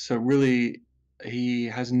 so really he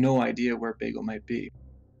has no idea where Bagel might be.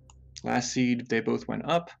 Last seed, they both went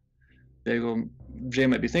up. Jay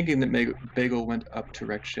might be thinking that Bagel went up to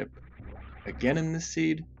wreck ship again in this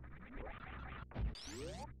seed.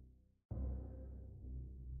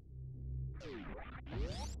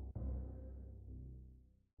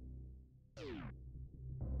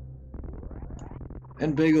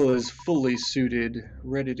 And Bagel is fully suited,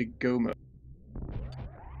 ready to go mode.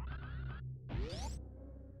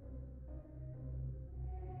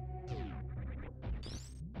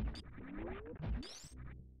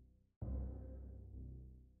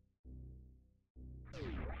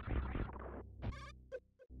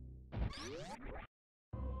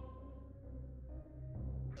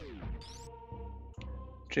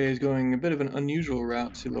 Jay is going a bit of an unusual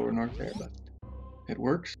route to lower north there, but it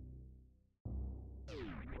works.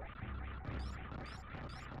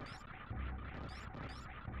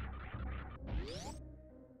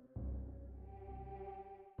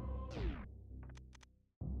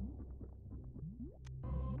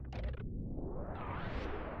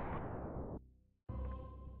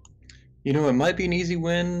 You know, it might be an easy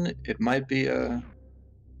win, it might be a,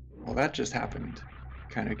 well, that just happened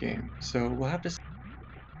kind of game. So we'll have to see.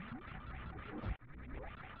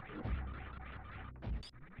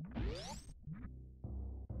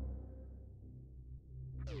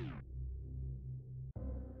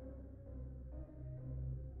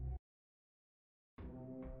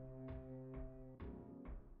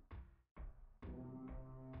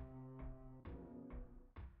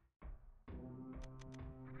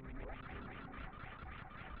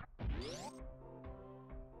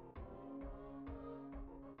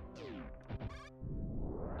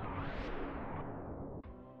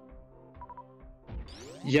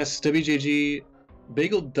 Yes, WJG,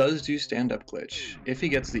 Bagel does do stand-up glitch if he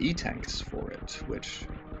gets the E-tanks for it, which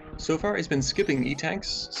so far he's been skipping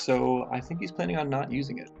E-tanks, so I think he's planning on not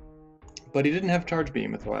using it. But he didn't have charge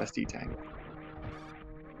beam with the last E-tank.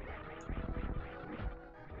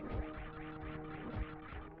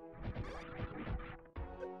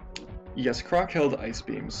 Yes, Croc held ice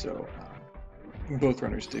beam, so both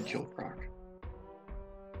runners did kill Croc.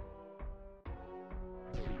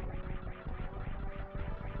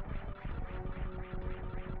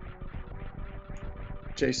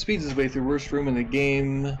 Jay speeds his way through worst room in the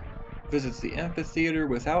game, visits the amphitheater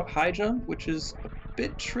without high jump, which is a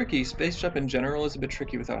bit tricky. Space jump in general is a bit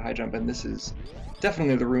tricky without high jump, and this is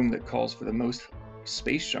definitely the room that calls for the most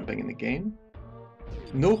space jumping in the game.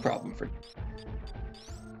 No problem for...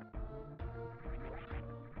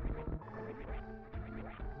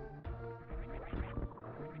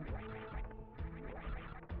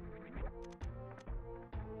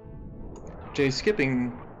 Jay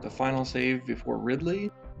skipping the final save before Ridley.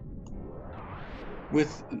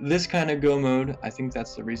 With this kind of go mode, I think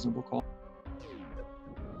that's the reasonable call.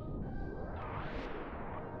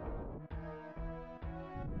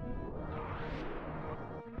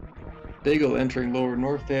 Bagel entering lower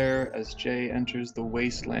north there as Jay enters the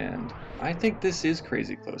wasteland. I think this is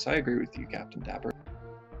crazy close. I agree with you, Captain Dapper.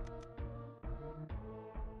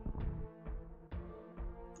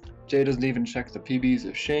 Jay doesn't even check the PBs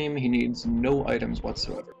of shame. He needs no items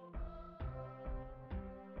whatsoever.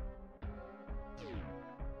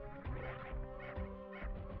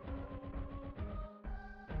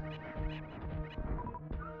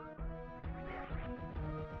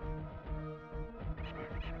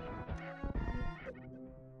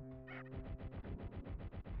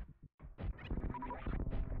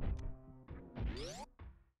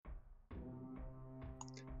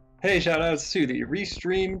 Hey, shout outs to the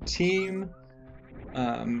Restream team,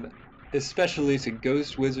 especially to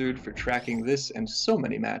Ghost Wizard for tracking this and so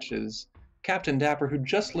many matches, Captain Dapper, who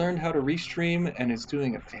just learned how to restream and is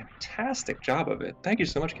doing a fantastic job of it. Thank you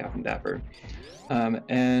so much, Captain Dapper.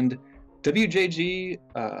 And WJG,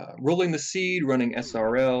 rolling the seed, running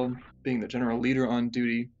SRL, being the general leader on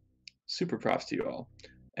duty. Super props to you all.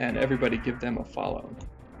 And everybody give them a follow.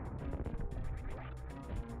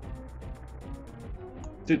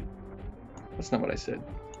 Dude, that's not what I said.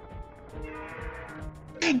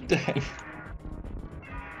 Dang.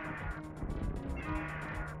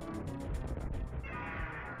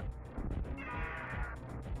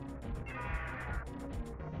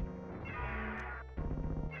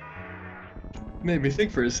 Made me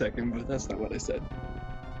think for a second, but that's not what I said.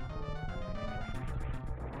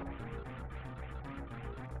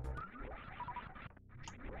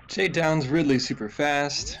 Jay Downs Ridley super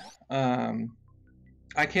fast.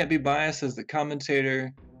 I can't be biased as the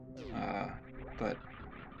commentator, but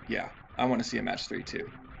yeah, I want to see a match 3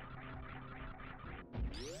 too.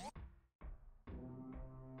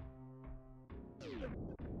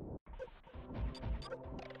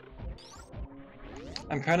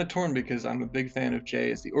 I'm kind of torn because I'm a big fan of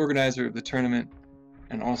Jay as the organizer of the tournament,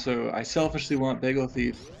 and also I selfishly want Bagel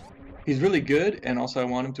Thief. He's really good, and also I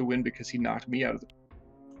want him to win because he knocked me out of the.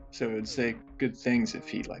 So it would say good things if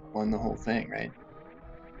he like won the whole thing, right?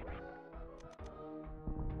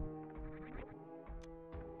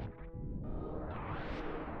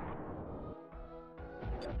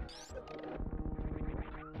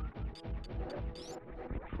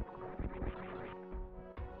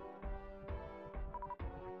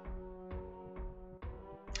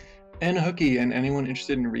 And Hooky and anyone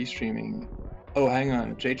interested in restreaming. Oh, hang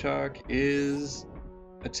on. Jaychalke is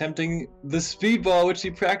attempting the speedball, which he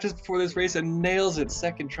practiced before this race and nails it.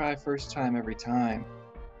 Second try, first time every time.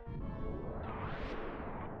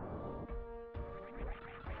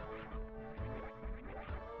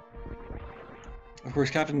 Of course,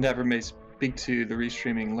 Captain Dapper may speak to the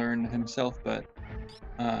restreaming learn himself, but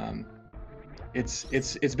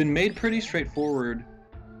it's been made pretty straightforward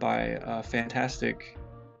by a fantastic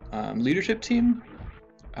leadership team.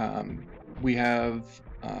 We have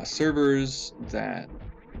servers that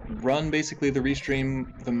run basically the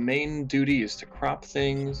restream. The main duty is to crop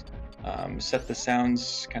things, set the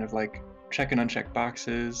sounds, kind of like check and uncheck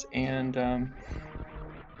boxes, and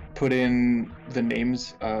put in the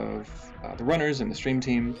names of the runners and the stream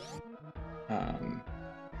team.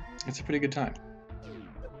 It's a pretty good time.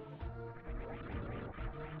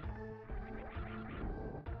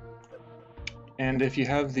 And if you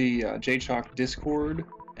have the Jaychalke Discord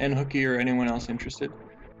and Hooky or anyone else interested,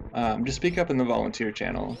 just speak up in the volunteer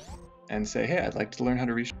channel and say, hey, I'd like to learn how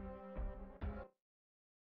to reach.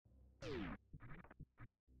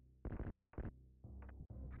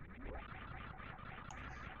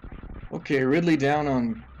 Okay, Ridley down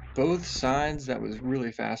on both sides. That was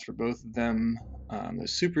really fast for both of them. The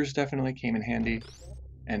supers definitely came in handy.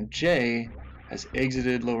 And Jay has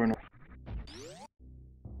exited lower north.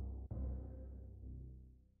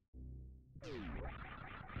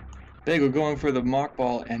 Bagel going for the mock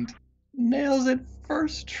ball and nails it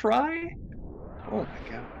first try. Oh my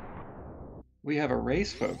god. We have a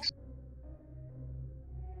race, folks.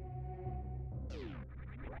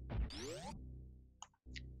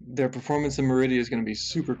 Their performance in Meridia is going to be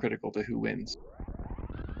super critical to who wins.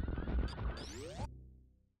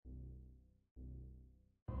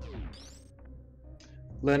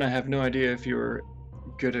 Len, I have no idea if you're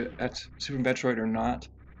good at Super Metroid or not,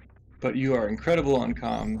 but you are incredible on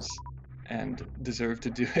comms and deserve to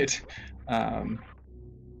do it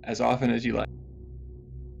as often as you like.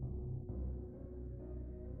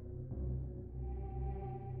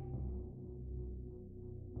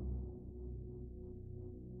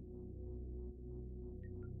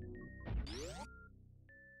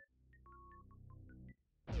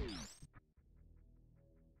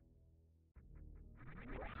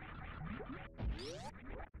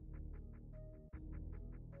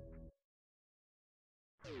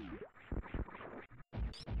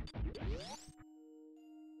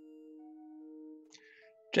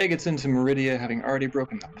 Jay gets into Meridia having already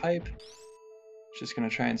broken the pipe. Just going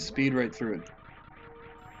to try and speed right through it.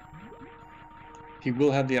 He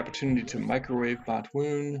will have the opportunity to microwave bot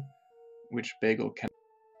wound, which Bagel can.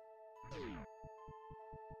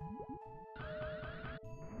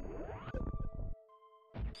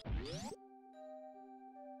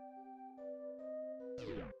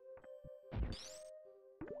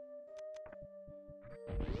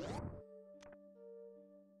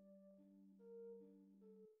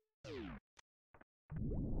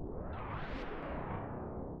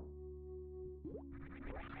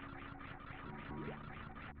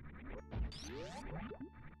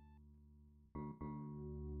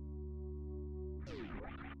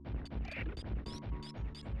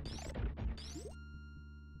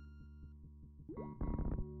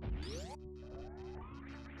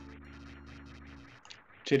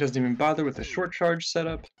 Jay doesn't even bother with the short charge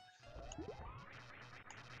setup.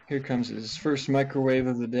 Here comes his first microwave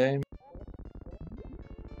of the day.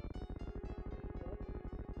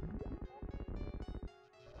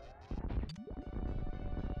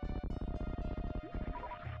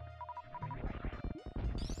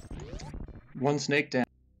 One snake down.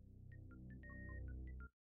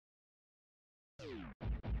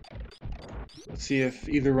 Let's see if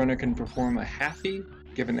either runner can perform a halfie,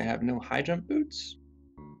 given they have no high jump boots.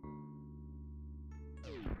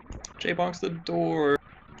 Jay bonks the door.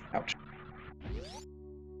 Ouch.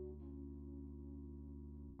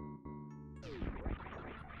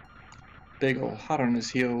 Bagel, hot on his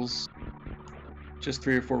heels. Just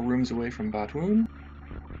 3 or 4 rooms away from Batwoon.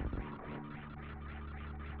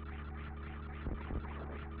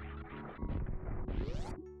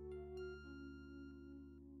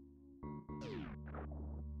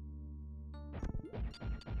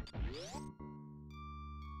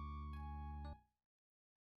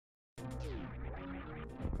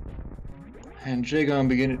 And Jagon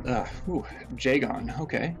beginning. Jagon.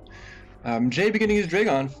 Okay. Jay beginning his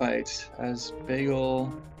Dragon fight as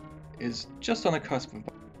Bagel is just on the cusp of.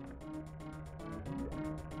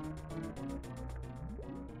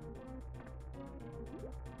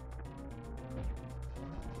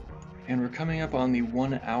 And we're coming up on the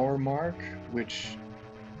 1 hour mark, which,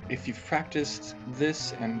 if you've practiced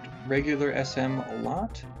this and regular SM a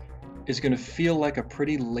lot, is going to feel like a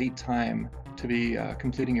pretty late time to be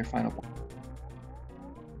completing your final boss.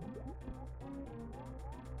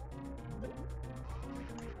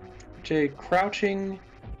 Jay crouching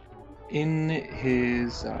in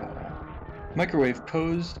his microwave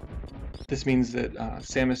pose. This means that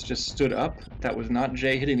Samus just stood up. That was not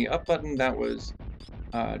Jay hitting the up button. That was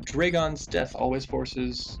Dragon's death always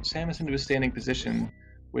forces Samus into a standing position,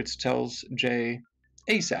 which tells Jay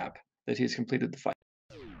ASAP that he's completed the fight.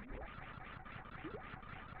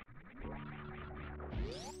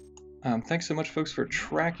 Thanks so much, folks, for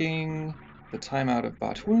tracking the timeout of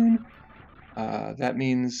Batwoon. That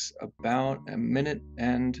means about 1 minute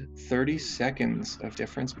and 30 seconds of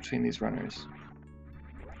difference between these runners.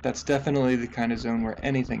 That's definitely the kind of zone where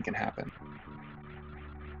anything can happen.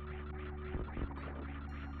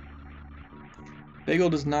 Bagel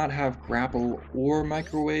does not have grapple or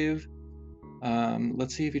microwave.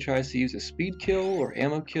 Let's see if he tries to use a speed kill or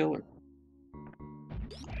ammo kill or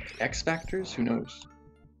X factors, who knows?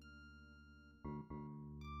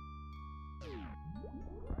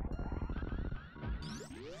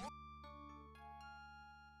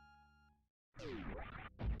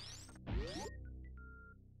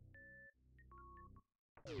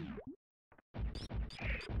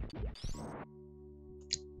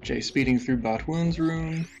 Jay speeding through Batwoon's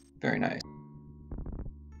room. Very nice.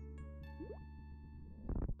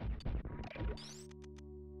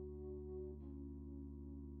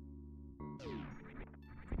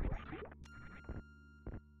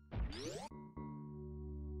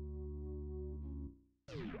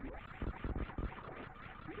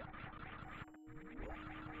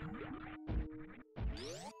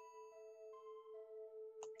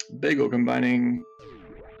 Bagel combining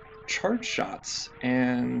charge shots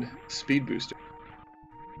and speed booster.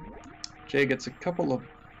 Jay gets a couple of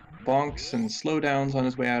bonks and slowdowns on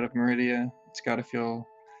his way out of Meridia. It's gotta feel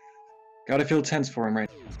tense for him right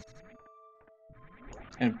now.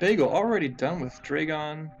 And Bagel already done with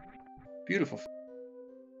Dragon. Beautiful.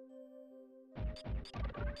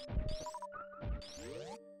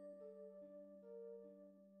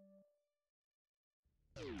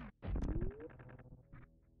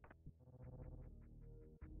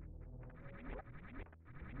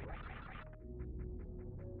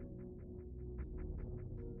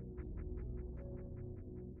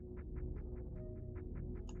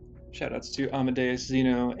 Shoutouts to Amadeus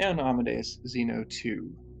Zeno and Amadeus Zeno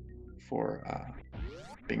 2 for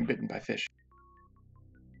being bitten by fish.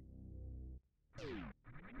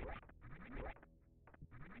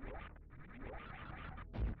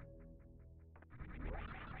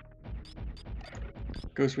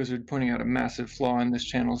 Ghost Wizard pointing out a massive flaw in this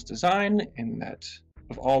channel's design, in that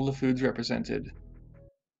of all the foods represented,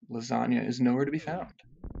 lasagna is nowhere to be found.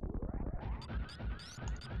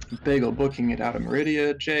 Bagel booking it out of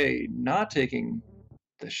Meridia. Jay not taking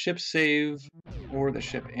the ship save or the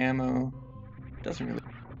ship ammo. Doesn't really.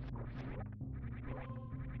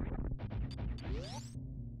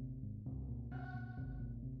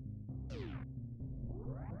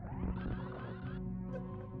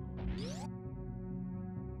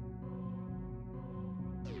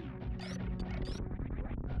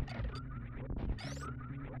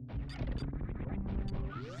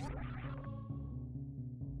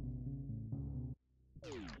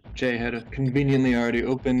 Jay had conveniently already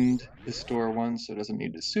opened this door once, so doesn't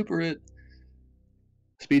need to super it.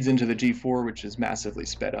 Speeds into the G4, which is massively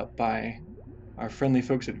sped up by our friendly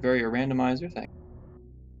folks at Varia Randomizer. Thanks.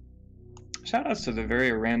 Shoutouts to the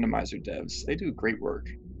Varia Randomizer devs. They do great work.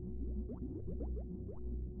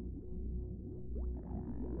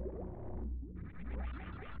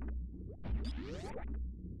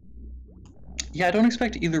 Yeah, I don't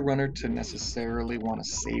expect either runner to necessarily want to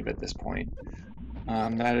save at this point.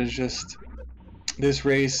 That is just this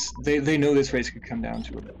race. They know this race could come down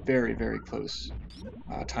to a very, very close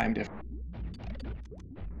time difference.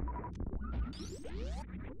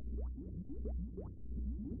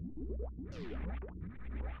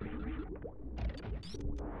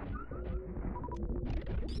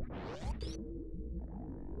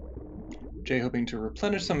 Jay hoping to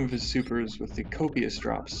replenish some of his supers with the copious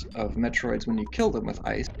drops of Metroids when you kill them with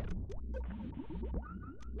ice.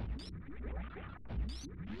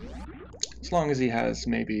 As long as he has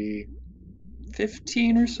maybe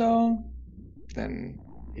 15 or so, then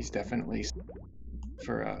he's definitely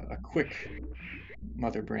for a quick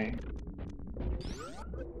mother brain.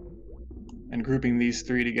 And grouping these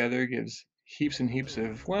three together gives heaps and heaps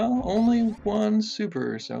of, well, only one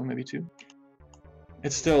super or so, maybe two.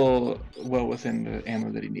 It's still well within the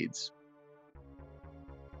ammo that he needs.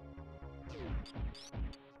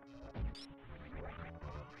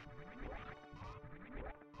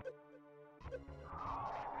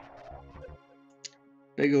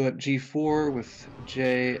 Bagel at G4 with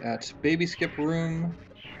Jay at Baby Skip Room,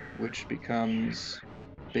 which becomes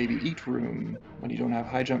Baby Eat Room when you don't have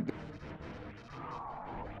high jump.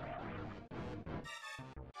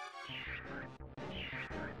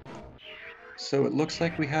 So it looks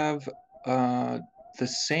like we have the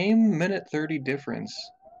same minute 30 difference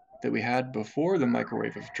that we had before the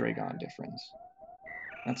Microwave of Dragon difference.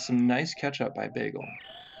 That's some nice catch up by Bagel.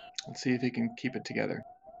 Let's see if he can keep it together.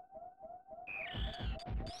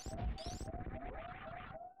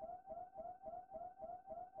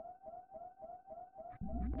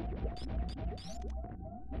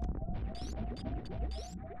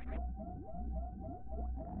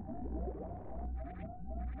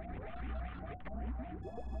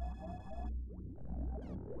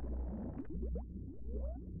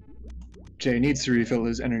 Jay needs to refill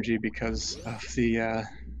his energy because of the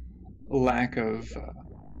lack of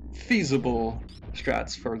feasible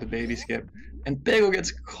strats for the baby skip. And Bagel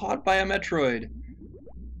gets caught by a Metroid!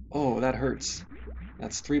 Oh, that hurts.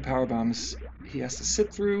 That's 3 power bombs he has to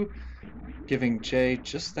sit through, giving Jay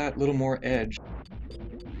just that little more edge.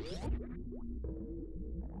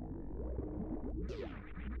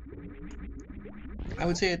 I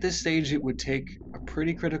would say at this stage it would take a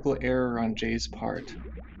pretty critical error on Jay's part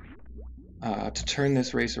to turn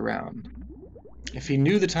this race around. If he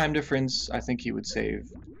knew the time difference, I think he would save,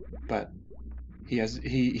 but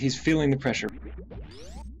he's feeling the pressure.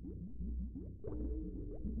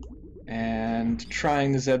 And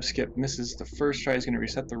trying the Zeb skip, misses the first try. He's going to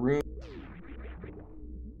reset the room.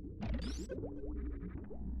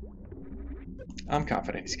 I'm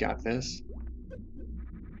confident he's got this.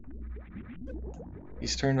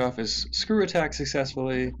 He's turned off his screw attack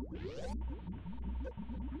successfully.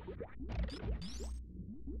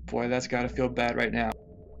 Boy, that's gotta feel bad right now.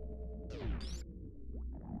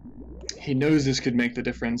 He knows this could make the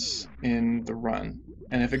difference in the run,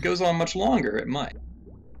 and if it goes on much longer, it might.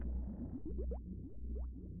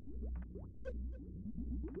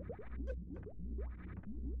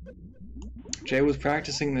 Jay was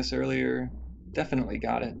practicing this earlier, definitely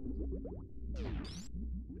got it.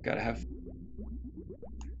 Gotta have...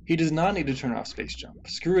 He does not need to turn off space jump.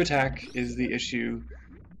 Screw attack is the issue.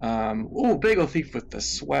 Oh, Bagel Thief with the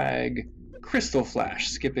swag. Crystal Flash,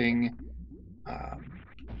 skipping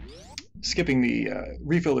the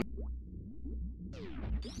refill of...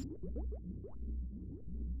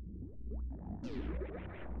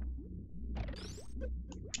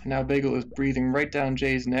 Now Bagel is breathing right down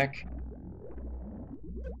Jay's neck.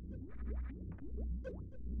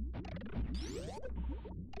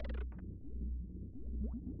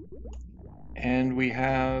 And we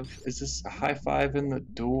have, is this a high five in the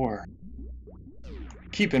door?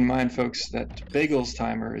 Keep in mind, folks, that Bagel's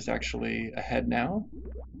timer is actually ahead now.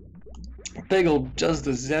 Bagel does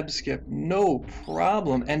the Zeb skip, no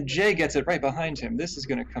problem, and Jay gets it right behind him. This is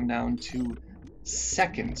going to come down to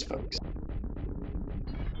seconds, folks.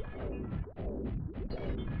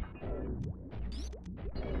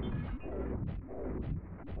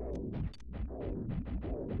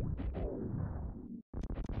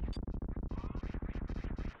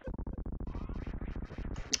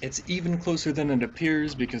 It's even closer than it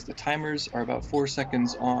appears because the timers are about 4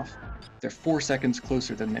 seconds off. They're 4 seconds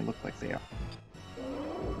closer than they look like they are.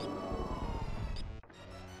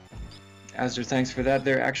 Asder, thanks for that.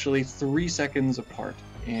 They're actually 3 seconds apart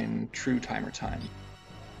in true timer time.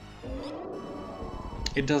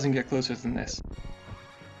 It doesn't get closer than this.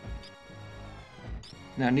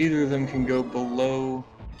 Now, neither of them can go below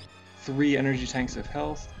 3 energy tanks of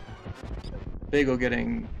health. Bagel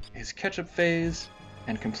getting his catch-up phase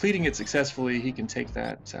and completing it successfully. He can take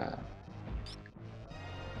that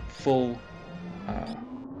full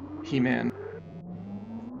He-Man.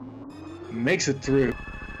 Makes it through.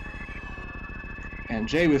 And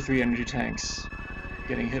Jay with 3 energy tanks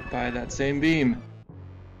getting hit by that same beam.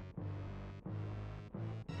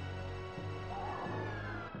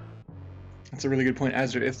 That's a really good point,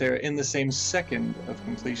 Asder. If they're in the same second of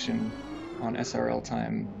completion on SRL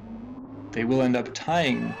time, they will end up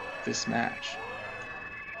tying this match.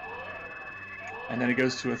 And then it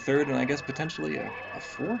goes to a third, and I guess potentially a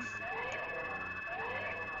fourth?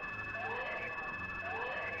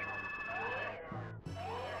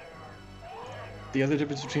 The other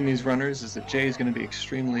difference between these runners is that Jay is going to be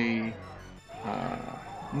extremely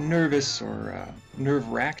nervous or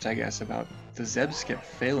nerve-wracked, I guess, about the Zeb skip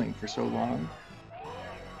failing for so long.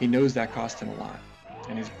 He knows that cost him a lot,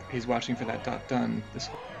 and he's watching for that dot done this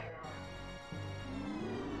whole.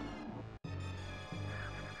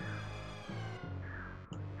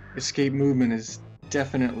 Escape movement is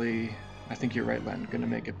definitely, I think you're right, Len, going to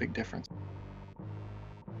make a big difference.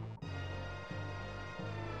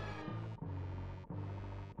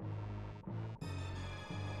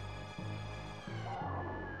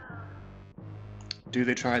 Do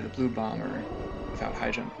they try the blue bomber without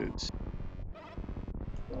high jump boots?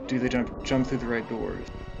 Do they jump through the right doors?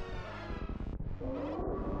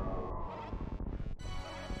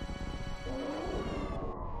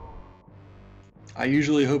 I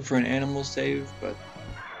usually hope for an animal save, but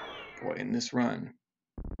boy, in this run,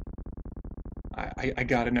 I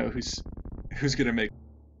gotta know who's gonna make.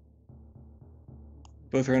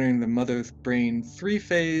 Both are entering the Mother Brain 3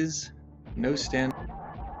 phase, no stand.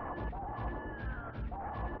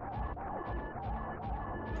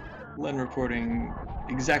 Len reporting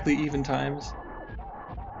exactly even times.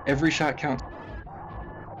 Every shot counts.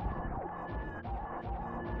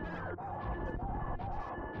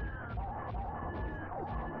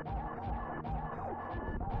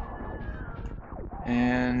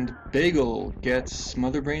 And Bagel gets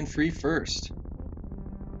Mother Brain 3 first.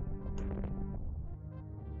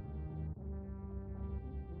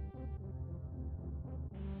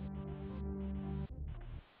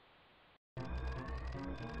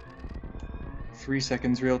 Three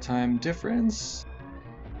seconds real-time difference.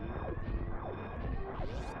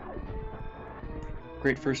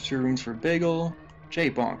 Great first 2 runes for Bagel. Jay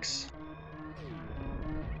bonks.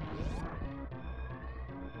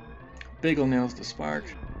 Bagel nails the spark.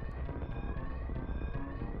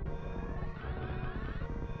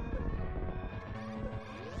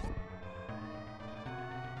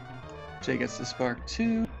 Jay gets the spark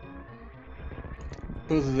too.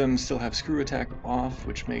 Both of them still have screw attack off,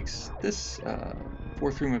 which makes this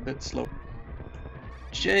 4th room a bit slow.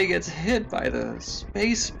 Jay gets hit by the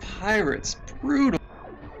space pirates. Brutal.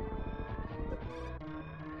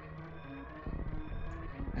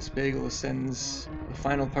 As Bagel ascends the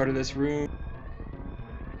final part of this room.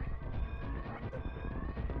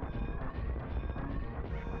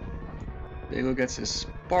 Bagel gets his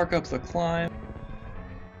spark up the climb.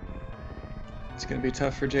 It's going to be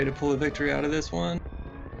tough for Jay to pull a victory out of this one.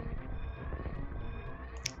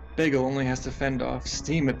 Bagel only has to fend off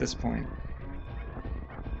steam at this point.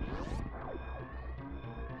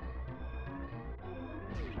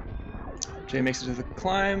 Jay makes it to the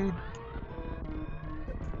climb.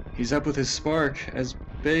 He's up with his spark as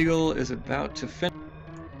Bagel is about to finish.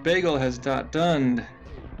 Bagel has done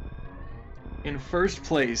in first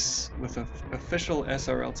place with an official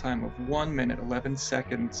SRL time of 1 minute 11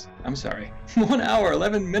 seconds. I'm sorry, 1 hour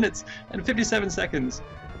 11 minutes and 57 seconds.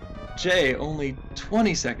 Jay only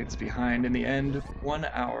 20 seconds behind in the end. 1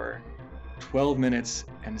 hour 12 minutes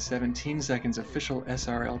and 17 seconds official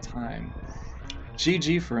SRL time.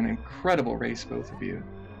 GG for an incredible race, both of you.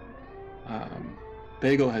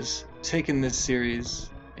 Bagel has taken this series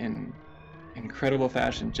in incredible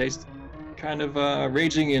fashion. Jay's kind of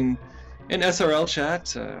raging in SRL chat,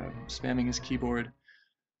 spamming his keyboard.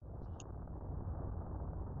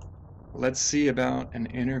 Let's see about an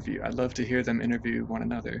interview. I'd love to hear them interview one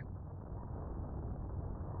another.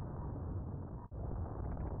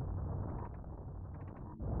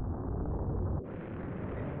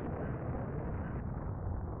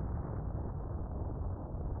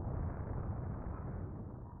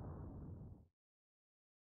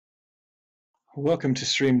 Welcome to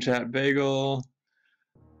Stream Chat Bagel.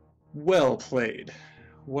 Well played.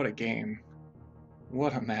 What a game.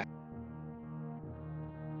 What a match.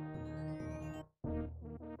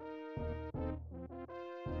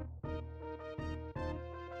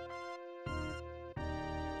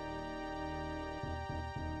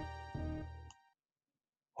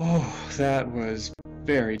 Oh, that was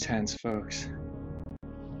very tense, folks.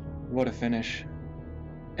 What a finish.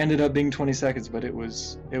 Ended up being 20 seconds, but it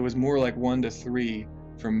was more like 1 to 3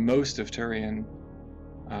 for most of Turian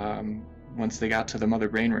once they got to the Mother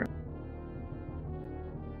Brain Room.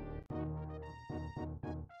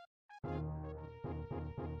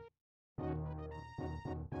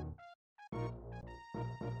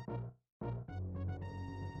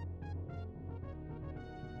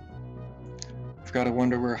 I've got to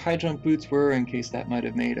wonder where high jump boots were in case that might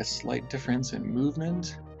have made a slight difference in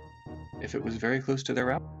movement if it was very close to their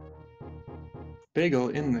route. Bagel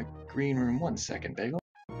in the green room. 1 second, Bagel.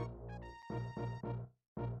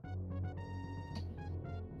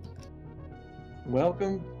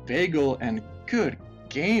 Welcome, Bagel, and good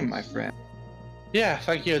game, my friend. Yeah,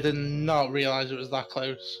 thank you. I did not realize it was that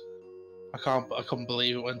close. I couldn't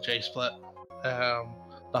believe it when Jay split.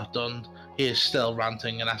 That done. He is still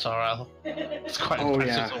ranting in SRL. It's quite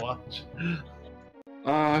impressive to watch.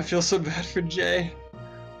 Oh, I feel so bad for Jay.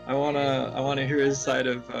 I wanna hear his side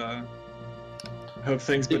of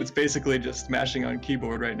things, but it's basically just smashing on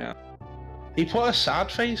keyboard right now. He put a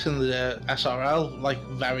sad face in the SRL like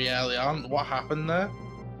very early on. What happened there?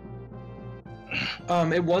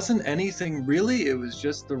 It wasn't anything really. It was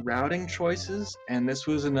just the routing choices, and this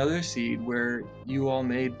was another seed where you all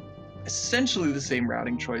made essentially the same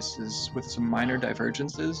routing choices with some minor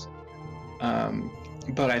divergences.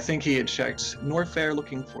 But I think he had checked Norfair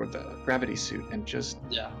looking for the gravity suit, and just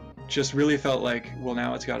really felt like, well,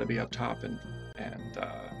 now it's got to be up top, and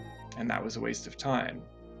that was a waste of time,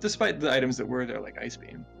 despite the items that were there, like Ice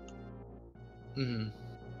Beam.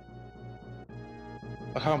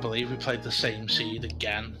 I can't believe we played the same seed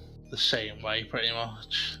again, the same way, pretty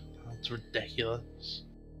much. That's ridiculous.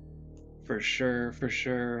 For sure, for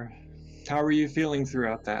sure. How were you feeling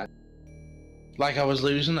throughout that? Like I was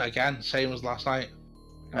losing again, same as last night.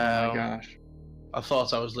 Oh my gosh. I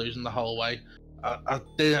thought I was losing the whole way. I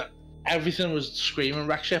didn't. Everything was screaming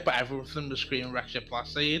wreck ship, but everything was screaming wreck ship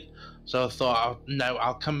last seed. So I thought, no,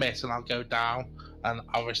 I'll commit and I'll go down. And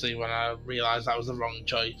obviously, when I realised that was the wrong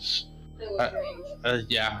choice,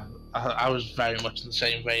 yeah, I was very much in the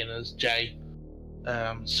same vein as Jay.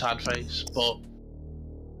 Sad face, but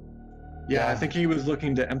yeah, I think he was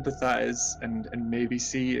looking to empathize and maybe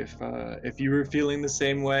see if you were feeling the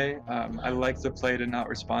same way. I like the play to not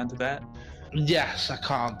respond to that. Yes, I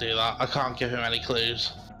can't do that. I can't give him any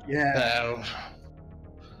clues. Yeah.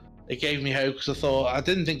 It gave me hope because I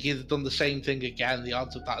didn't think he'd done the same thing again. The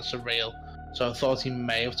odds of that are surreal. So I thought he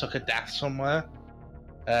may have took a death somewhere.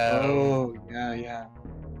 Oh, yeah.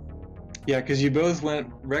 Yeah, because you both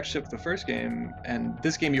went wreck ship the first game, and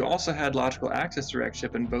this game you also had logical access to wreck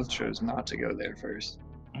ship, and both chose not to go there first.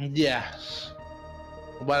 Yes.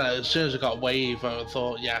 Well, as soon as I got wave, I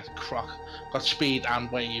thought, yeah, Croc. Got speed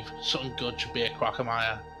and wave. Something good should be a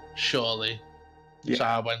Crocomire, surely. Yeah. So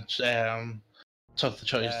I went, took the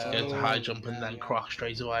choice to go to high jump and then Croc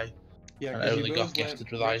straight away. Yeah, and only got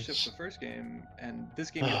gifted with ice. The first game, and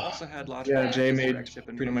this game you also had logical access to wreck ship,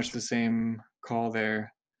 and pretty much the same call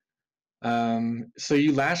there. So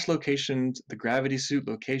you last locationed the gravity suit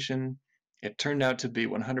location. It turned out to be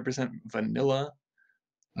 100% vanilla.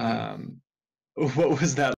 What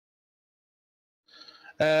was that?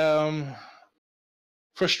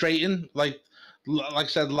 Frustrating. Like I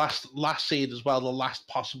said, last seed as well. The last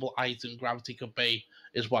possible item gravity could be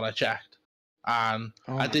is what I checked, and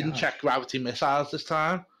I didn't check gravity missiles this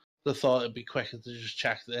time. I thought it'd be quicker to just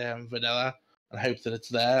check the vanilla and hope that it's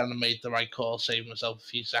there, and I made the right call, saving myself a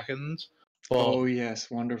few seconds. But, oh yes,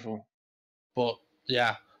 wonderful. But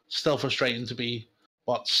yeah, still frustrating to be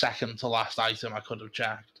second to last item I could have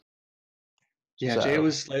checked. Yeah, so Jay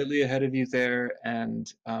was slightly ahead of you there,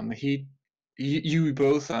 and you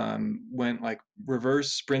both went like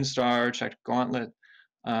reverse sprint star, checked gauntlet,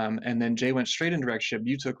 and then Jay went straight into wreck ship.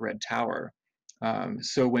 You took red tower.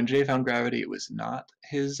 So when Jay found gravity, it was not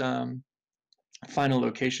his final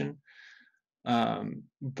location,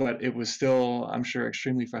 but it was still, I'm sure,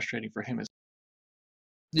 extremely frustrating for him as well.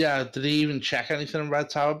 Yeah, did he even check anything in red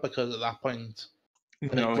tower? Because at that point,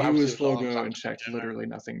 no, he was full go and checked literally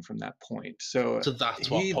nothing from that point. So that's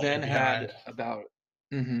he then had about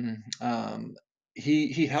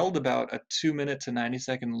he held about a 2 minute to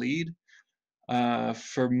 90-second lead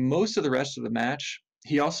for most of the rest of the match.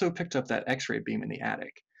 He also picked up that X-ray beam in the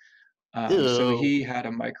attic, So Ew. he had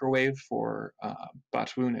a microwave for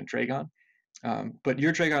Batwoon and Dragon. But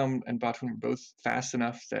your Dragon and Batwoon were both fast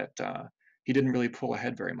enough that he didn't really pull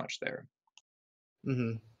ahead very much there.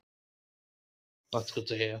 That's good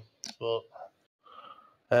to hear. But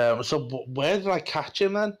so where did I catch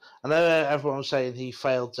him then? I know everyone was saying he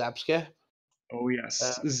failed Zabskip. Oh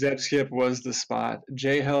yes, Zebskip was the spot.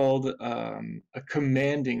 Jay held a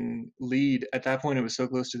commanding lead. At that point, it was so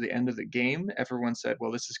close to the end of the game. Everyone said,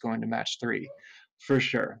 "Well, this is going to match 3, for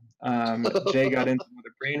sure." Jay got into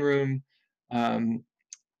the brain room,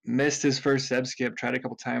 missed his first Zebskip, tried a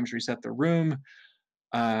couple times, reset the room,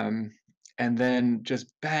 and then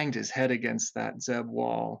just banged his head against that Zeb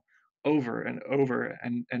wall over and over,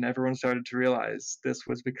 and everyone started to realize this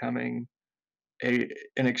was becoming an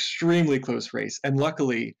extremely close race. And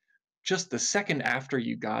luckily, just the second after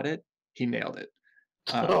you got it, he nailed it.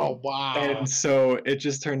 Oh wow! And so it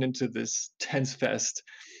just turned into this tense fest.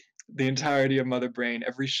 The entirety of Mother Brain,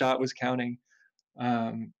 every shot was counting,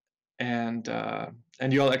 and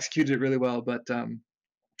you all executed it really well. But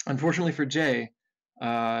unfortunately for Jay,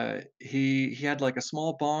 he had like a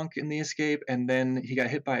small bonk in the escape, and then he got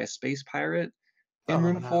hit by a space pirate in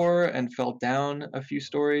room 4 and fell down a few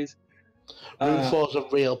stories. Room 4 is a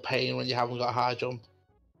real pain when you haven't got a high jump.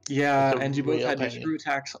 Yeah, and you both had your screw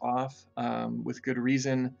attacks off with good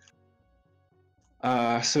reason.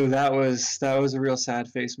 So that was a real sad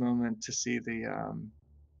face moment to see the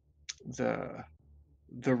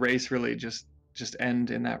race really just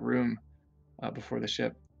end in that room before the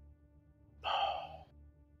ship.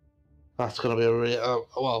 That's gonna be a real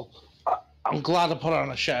well. I'm glad I put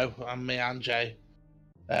on a show, and me and Jay.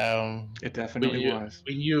 It definitely was.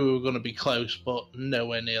 We knew we were going to be close, but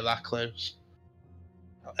nowhere near that close.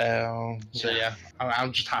 So yeah,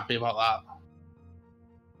 I'm just happy about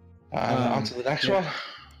that. On to the next one.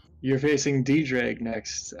 You're facing D-Drag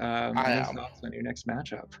next. I am. Thoughts on your next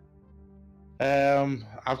matchup?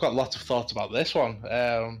 I've got lots of thoughts about this one.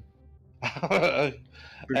 For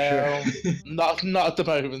sure. Not at the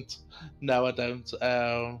moment. No, I don't.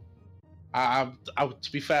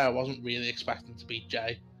 To be fair, I wasn't really expecting to beat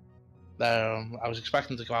Jay. I was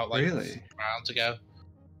expecting to go out like 3 rounds ago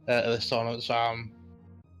at this tournament, so I'm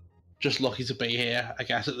just lucky to be here, I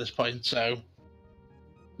guess, at this point. So,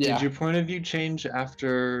 yeah. Did your point of view change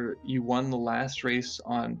after you won the last race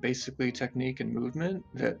on basically technique and movement,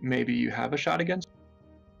 that maybe you have a shot against?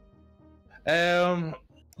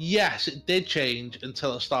 Yes, it did change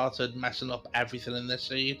until I started messing up everything in this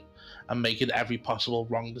seed and making every possible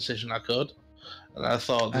wrong decision I could. And I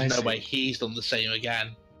thought, there's no way he's done the same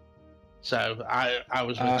again. So I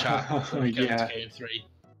was with Chad going to game 3.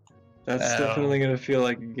 That's definitely going to feel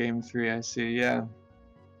like a game 3, I see, yeah.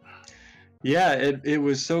 Yeah, it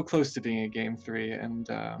was so close to being a game 3, and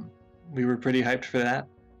we were pretty hyped for that.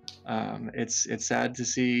 It's sad to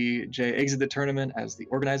see Jay exit the tournament as the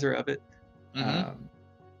organizer of it.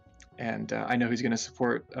 And I know he's going to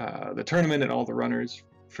support the tournament and all the runners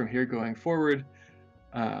from here going forward.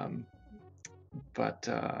 But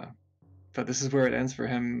this is where it ends for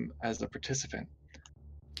him as a participant.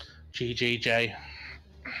 GG, Jay.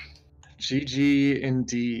 GG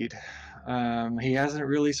indeed. He hasn't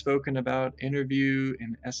really spoken about interview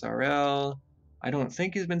in SRL. I don't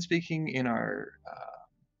think he's been speaking in our...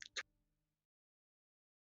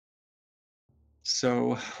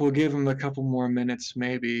 so we'll give him a couple more minutes,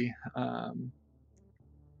 maybe.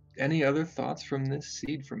 Any other thoughts from this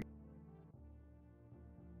seed from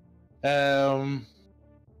you?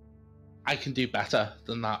 I can do better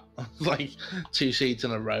than that. Like 2 seeds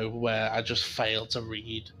in a row where I just failed to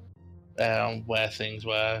read where things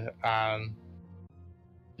were, and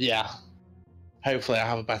yeah, hopefully I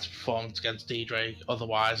have a better performance against D-Drake.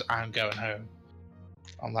 Otherwise, I'm going home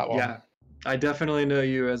on that one. Yeah, I definitely know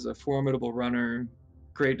you as a formidable runner,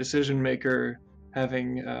 great decision maker.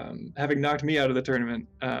 Having knocked me out of the tournament,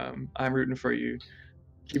 I'm rooting for you.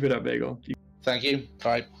 Keep it up, Bagel. Thank you.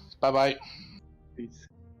 All right. Bye-bye. Peace.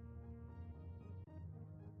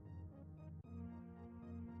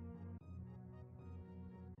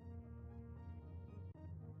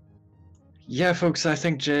 Yeah, folks, I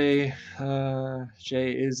think Jay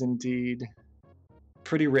is indeed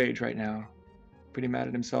pretty rage right now. Pretty mad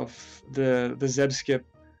at himself. The Zeb skip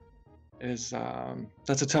is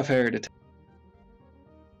that's a tough area to take.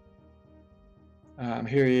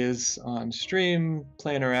 Here he is on stream,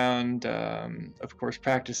 playing around, of course,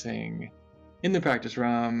 practicing in the practice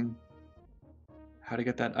ROM how to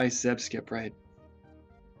get that ice Zeb skip right.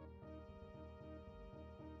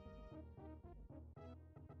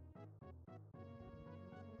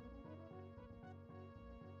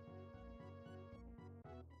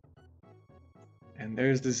 And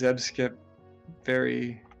there's the Zeb skip,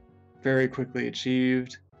 very, very quickly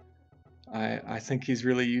achieved. I think he's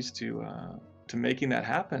really used to making that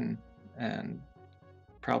happen, and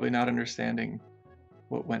probably not understanding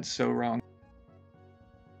what went so wrong.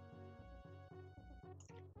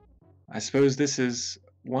 I suppose this is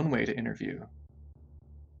one way to interview.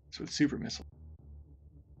 It's with super missile.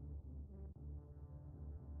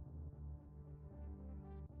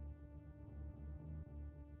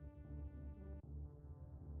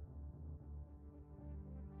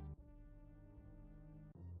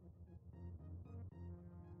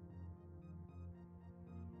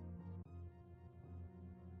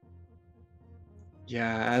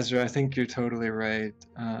 Yeah, Azra, I think you're totally right.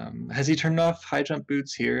 Has he turned off high jump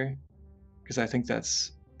boots here? Because I think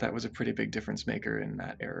that was a pretty big difference maker in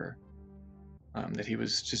that error. That he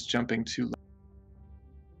was just jumping too low.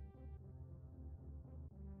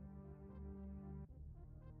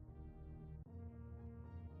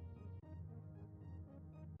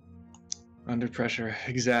 Under pressure,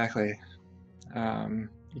 exactly.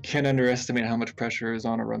 You can't underestimate how much pressure is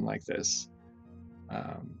on a run like this.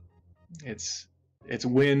 It's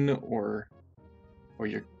win or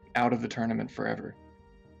you're out of the tournament forever.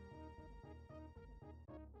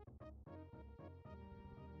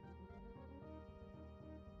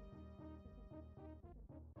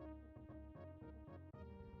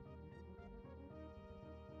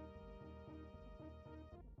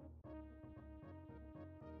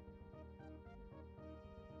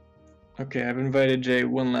 Okay, I've invited Jay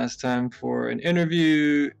one last time for an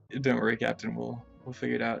interview. Don't worry, Captain. We'll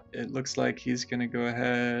figure it out. It looks like he's gonna go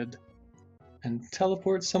ahead and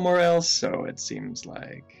teleport somewhere else. So it seems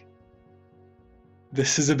like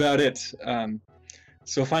this is about it.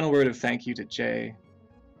 So a final word of thank you to Jay.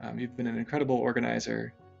 You've been an incredible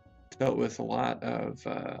organizer. Dealt with a lot of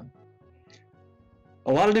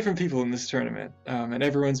different people in this tournament, and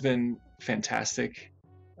everyone's been fantastic.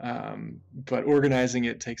 But organizing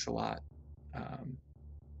it takes a lot.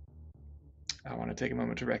 I want to take a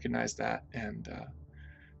moment to recognize that and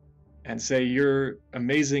say you're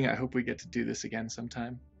amazing. I hope we get to do this again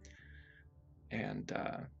sometime. And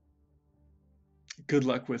good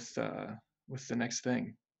luck with the next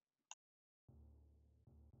thing.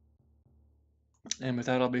 And with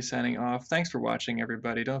that, I'll be signing off. Thanks for watching,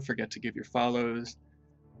 everybody. Don't forget to give your follows,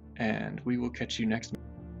 and we will catch you next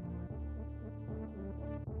time.